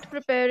start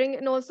preparing,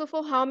 and also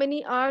for how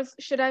many hours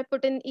should I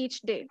put in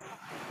each day?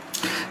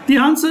 The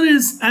answer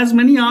is as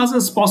many hours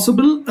as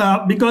possible,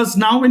 because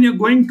now when you're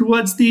going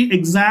towards the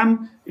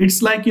exam,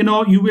 it's like,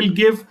 you will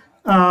give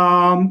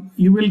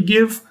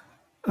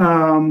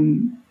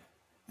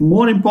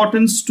more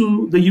importance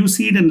to the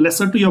UCEED and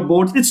lesser to your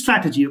boards. It's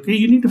strategy, okay?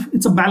 You need to.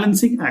 It's a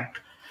balancing act.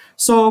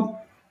 So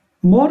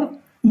more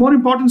more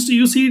importance to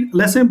UCEED,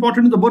 lesser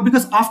important to the board,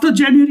 because after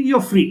January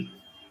you're free,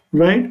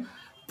 right?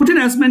 Put in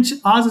as much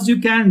hours as you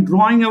can.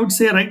 Drawing, I would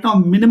say right now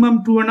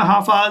minimum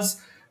 2.5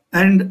 hours,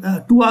 and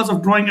 2 hours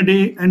of drawing a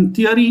day, and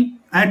theory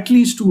at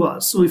least 2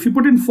 hours. So if you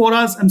put in 4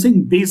 hours, I'm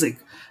saying basic.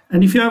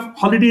 And if you have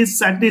holidays,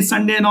 Saturday,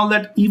 Sunday, and all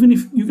that, even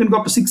if you can go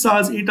up to 6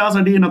 hours, 8 hours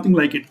a day, nothing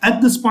like it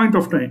at this point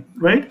of time,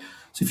 right?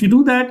 So if you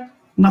do that,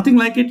 nothing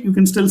like it, you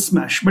can still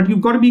smash. But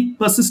you've got to be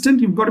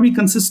persistent, you've got to be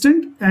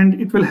consistent, and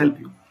it will help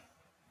you.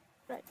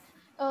 Right.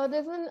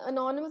 There's an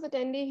anonymous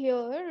attendee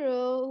here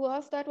who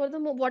asked that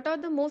what are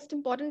the most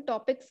important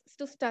topics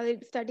to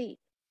study?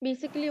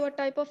 Basically, what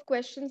type of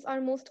questions are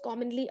most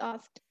commonly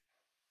asked?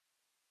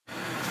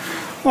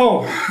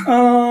 Oh,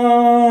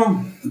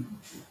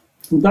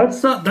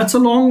 that's a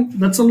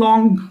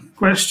long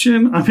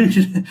question. I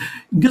mean,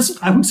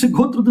 just I would say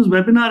go through this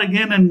webinar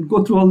again and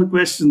go through all the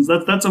questions.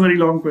 That's a very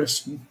long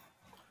question.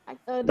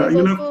 There's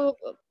You know, also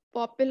a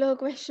popular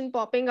question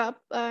popping up,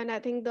 and I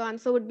think the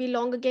answer would be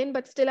long again,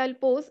 but still I'll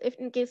pose if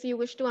in case you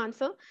wish to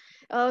answer.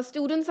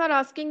 Students are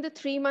asking the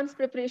 3 months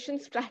preparation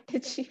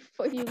strategy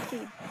for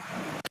UC.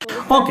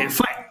 okay,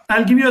 fine.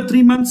 I'll give you a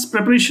 3 months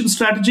preparation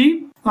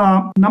strategy.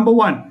 Number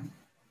one,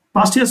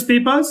 past year's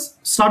papers.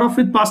 Start off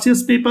with past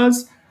year's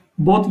papers,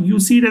 both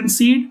UCEED and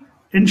SEED.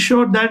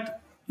 Ensure that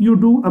you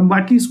do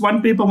at least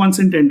one paper once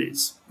in 10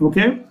 days.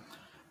 Okay.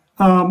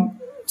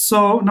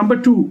 So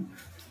number two,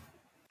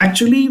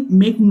 actually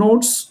make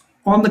notes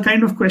on the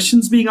kind of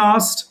questions being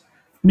asked.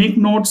 Make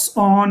notes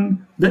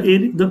on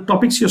the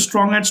topics you're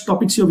strong at,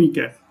 topics you're weak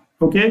at.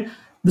 Okay.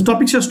 The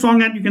topics you're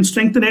strong at, you can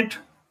strengthen it.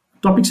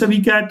 Topics are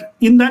weak at.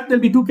 In that,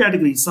 there'll be two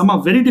categories. Some are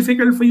very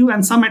difficult for you,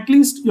 and some at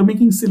least you're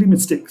making silly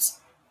mistakes.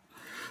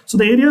 So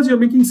the areas you're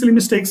making silly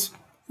mistakes,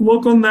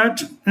 work on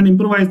that and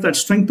improvise that,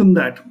 strengthen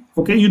that.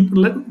 Okay,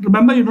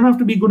 remember, you don't have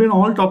to be good in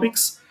all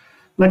topics.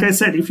 Like I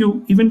said, if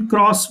you even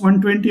cross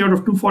 120 out of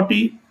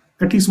 240,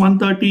 at least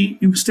 130,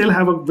 you still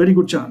have a very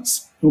good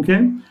chance.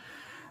 Okay,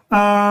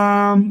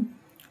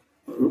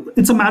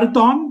 it's a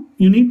marathon.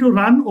 You need to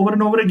run over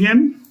and over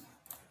again.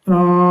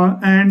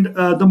 And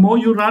the more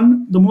you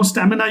run, the more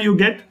stamina you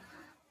get,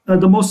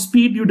 the more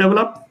speed you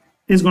develop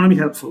is going to be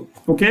helpful.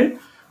 Okay.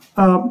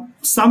 There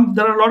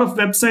are a lot of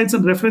websites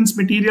and reference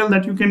material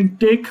that you can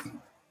take,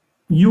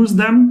 use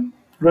them,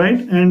 right?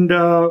 And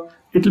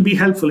it'll be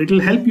helpful.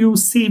 It'll help you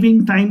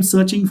saving time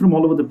searching from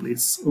all over the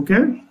place.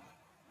 Okay.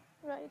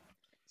 Right.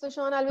 So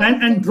Sean, I'll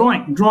and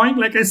drawing,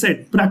 like I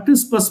said,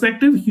 practice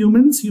perspective,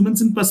 humans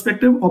in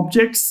perspective,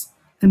 objects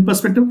in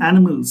perspective,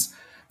 animals,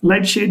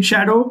 light, shade,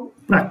 shadow,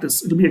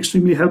 practice. It'll be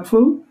extremely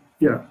helpful.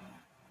 Yeah.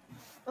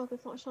 Okay,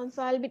 so Sean,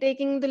 so I'll be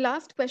taking the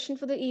last question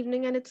for the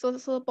evening, and it's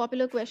also a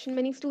popular question.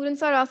 Many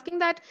students are asking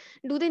that,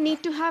 do they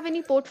need to have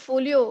any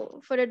portfolio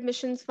for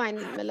admissions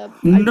final?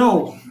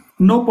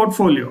 No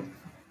portfolio.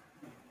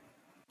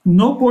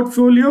 No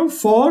portfolio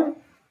for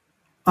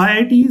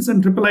IITs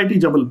and IIIT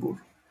Jabalpur.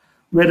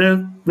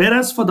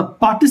 Whereas for the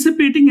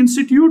participating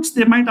institutes,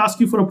 they might ask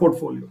you for a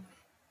portfolio.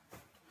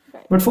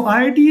 Right. But for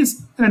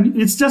IITs, and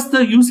it's just the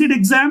UCEED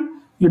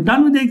exam, you're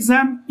done with the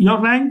exam, your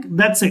rank,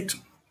 that's it.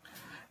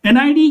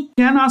 NID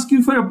can ask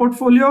you for a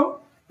portfolio.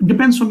 It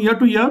depends from year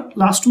to year.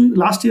 Last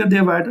year they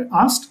have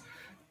asked.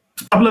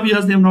 A couple of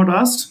years they have not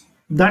asked.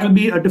 That will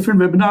be a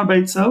different webinar by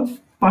itself.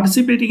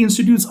 Participating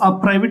institutes are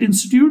private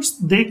institutes.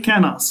 They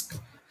can ask.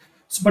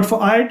 So, but for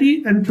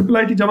IIT and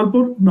IIIT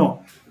Jabalpur,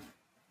 no.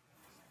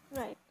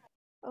 Right.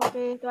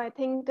 Okay. So I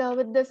think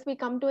with this we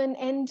come to an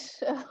end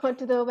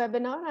to the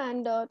webinar.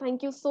 And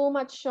thank you so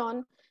much,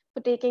 Sean,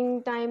 for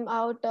taking time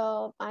out.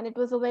 And it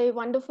was a very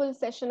wonderful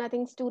session. I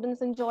think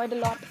students enjoyed a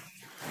lot.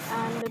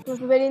 And it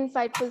was a very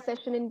insightful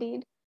session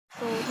indeed.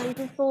 So thank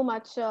you so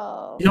much.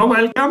 You're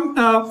welcome.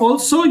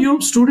 Also,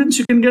 you students,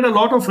 you can get a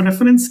lot of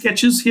reference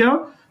sketches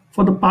here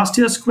for the past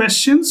year's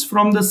questions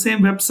from the same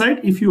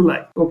website if you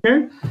like.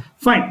 Okay,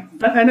 fine.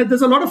 And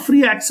there's a lot of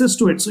free access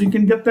to it. So you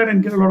can get that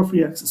and get a lot of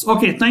free access.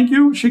 Okay, thank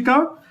you,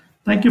 Shika.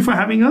 Thank you for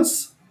having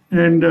us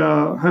and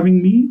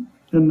having me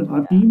and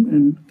our team.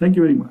 And thank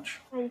you very much.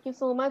 Thank you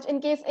so much.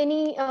 In case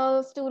any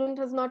student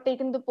has not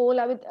taken the poll,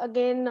 I would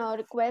again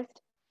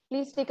request,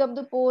 please take up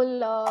the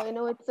poll.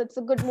 It's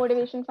a good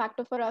motivation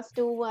factor for us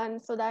too,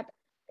 and so that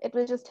it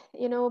will just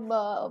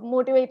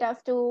motivate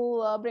us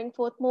to bring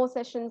forth more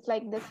sessions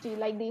like these to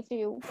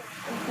you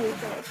in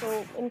future.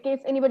 So in case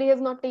anybody has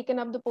not taken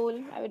up the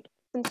poll, I would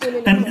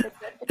sincerely and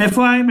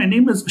FYI, my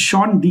name is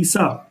Sean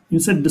Disa. You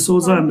said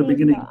D'Souza in the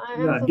beginning.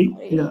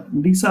 Yeah,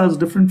 Disa is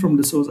different from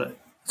D'Souza.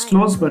 It's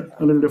close, but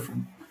a little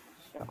different.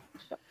 Sure.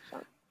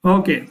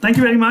 Okay. Thank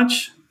you very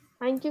much.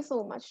 Thank you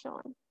so much,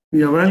 Sean.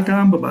 You're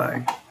welcome. Bye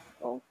bye.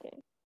 Okay.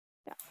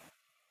 Yeah.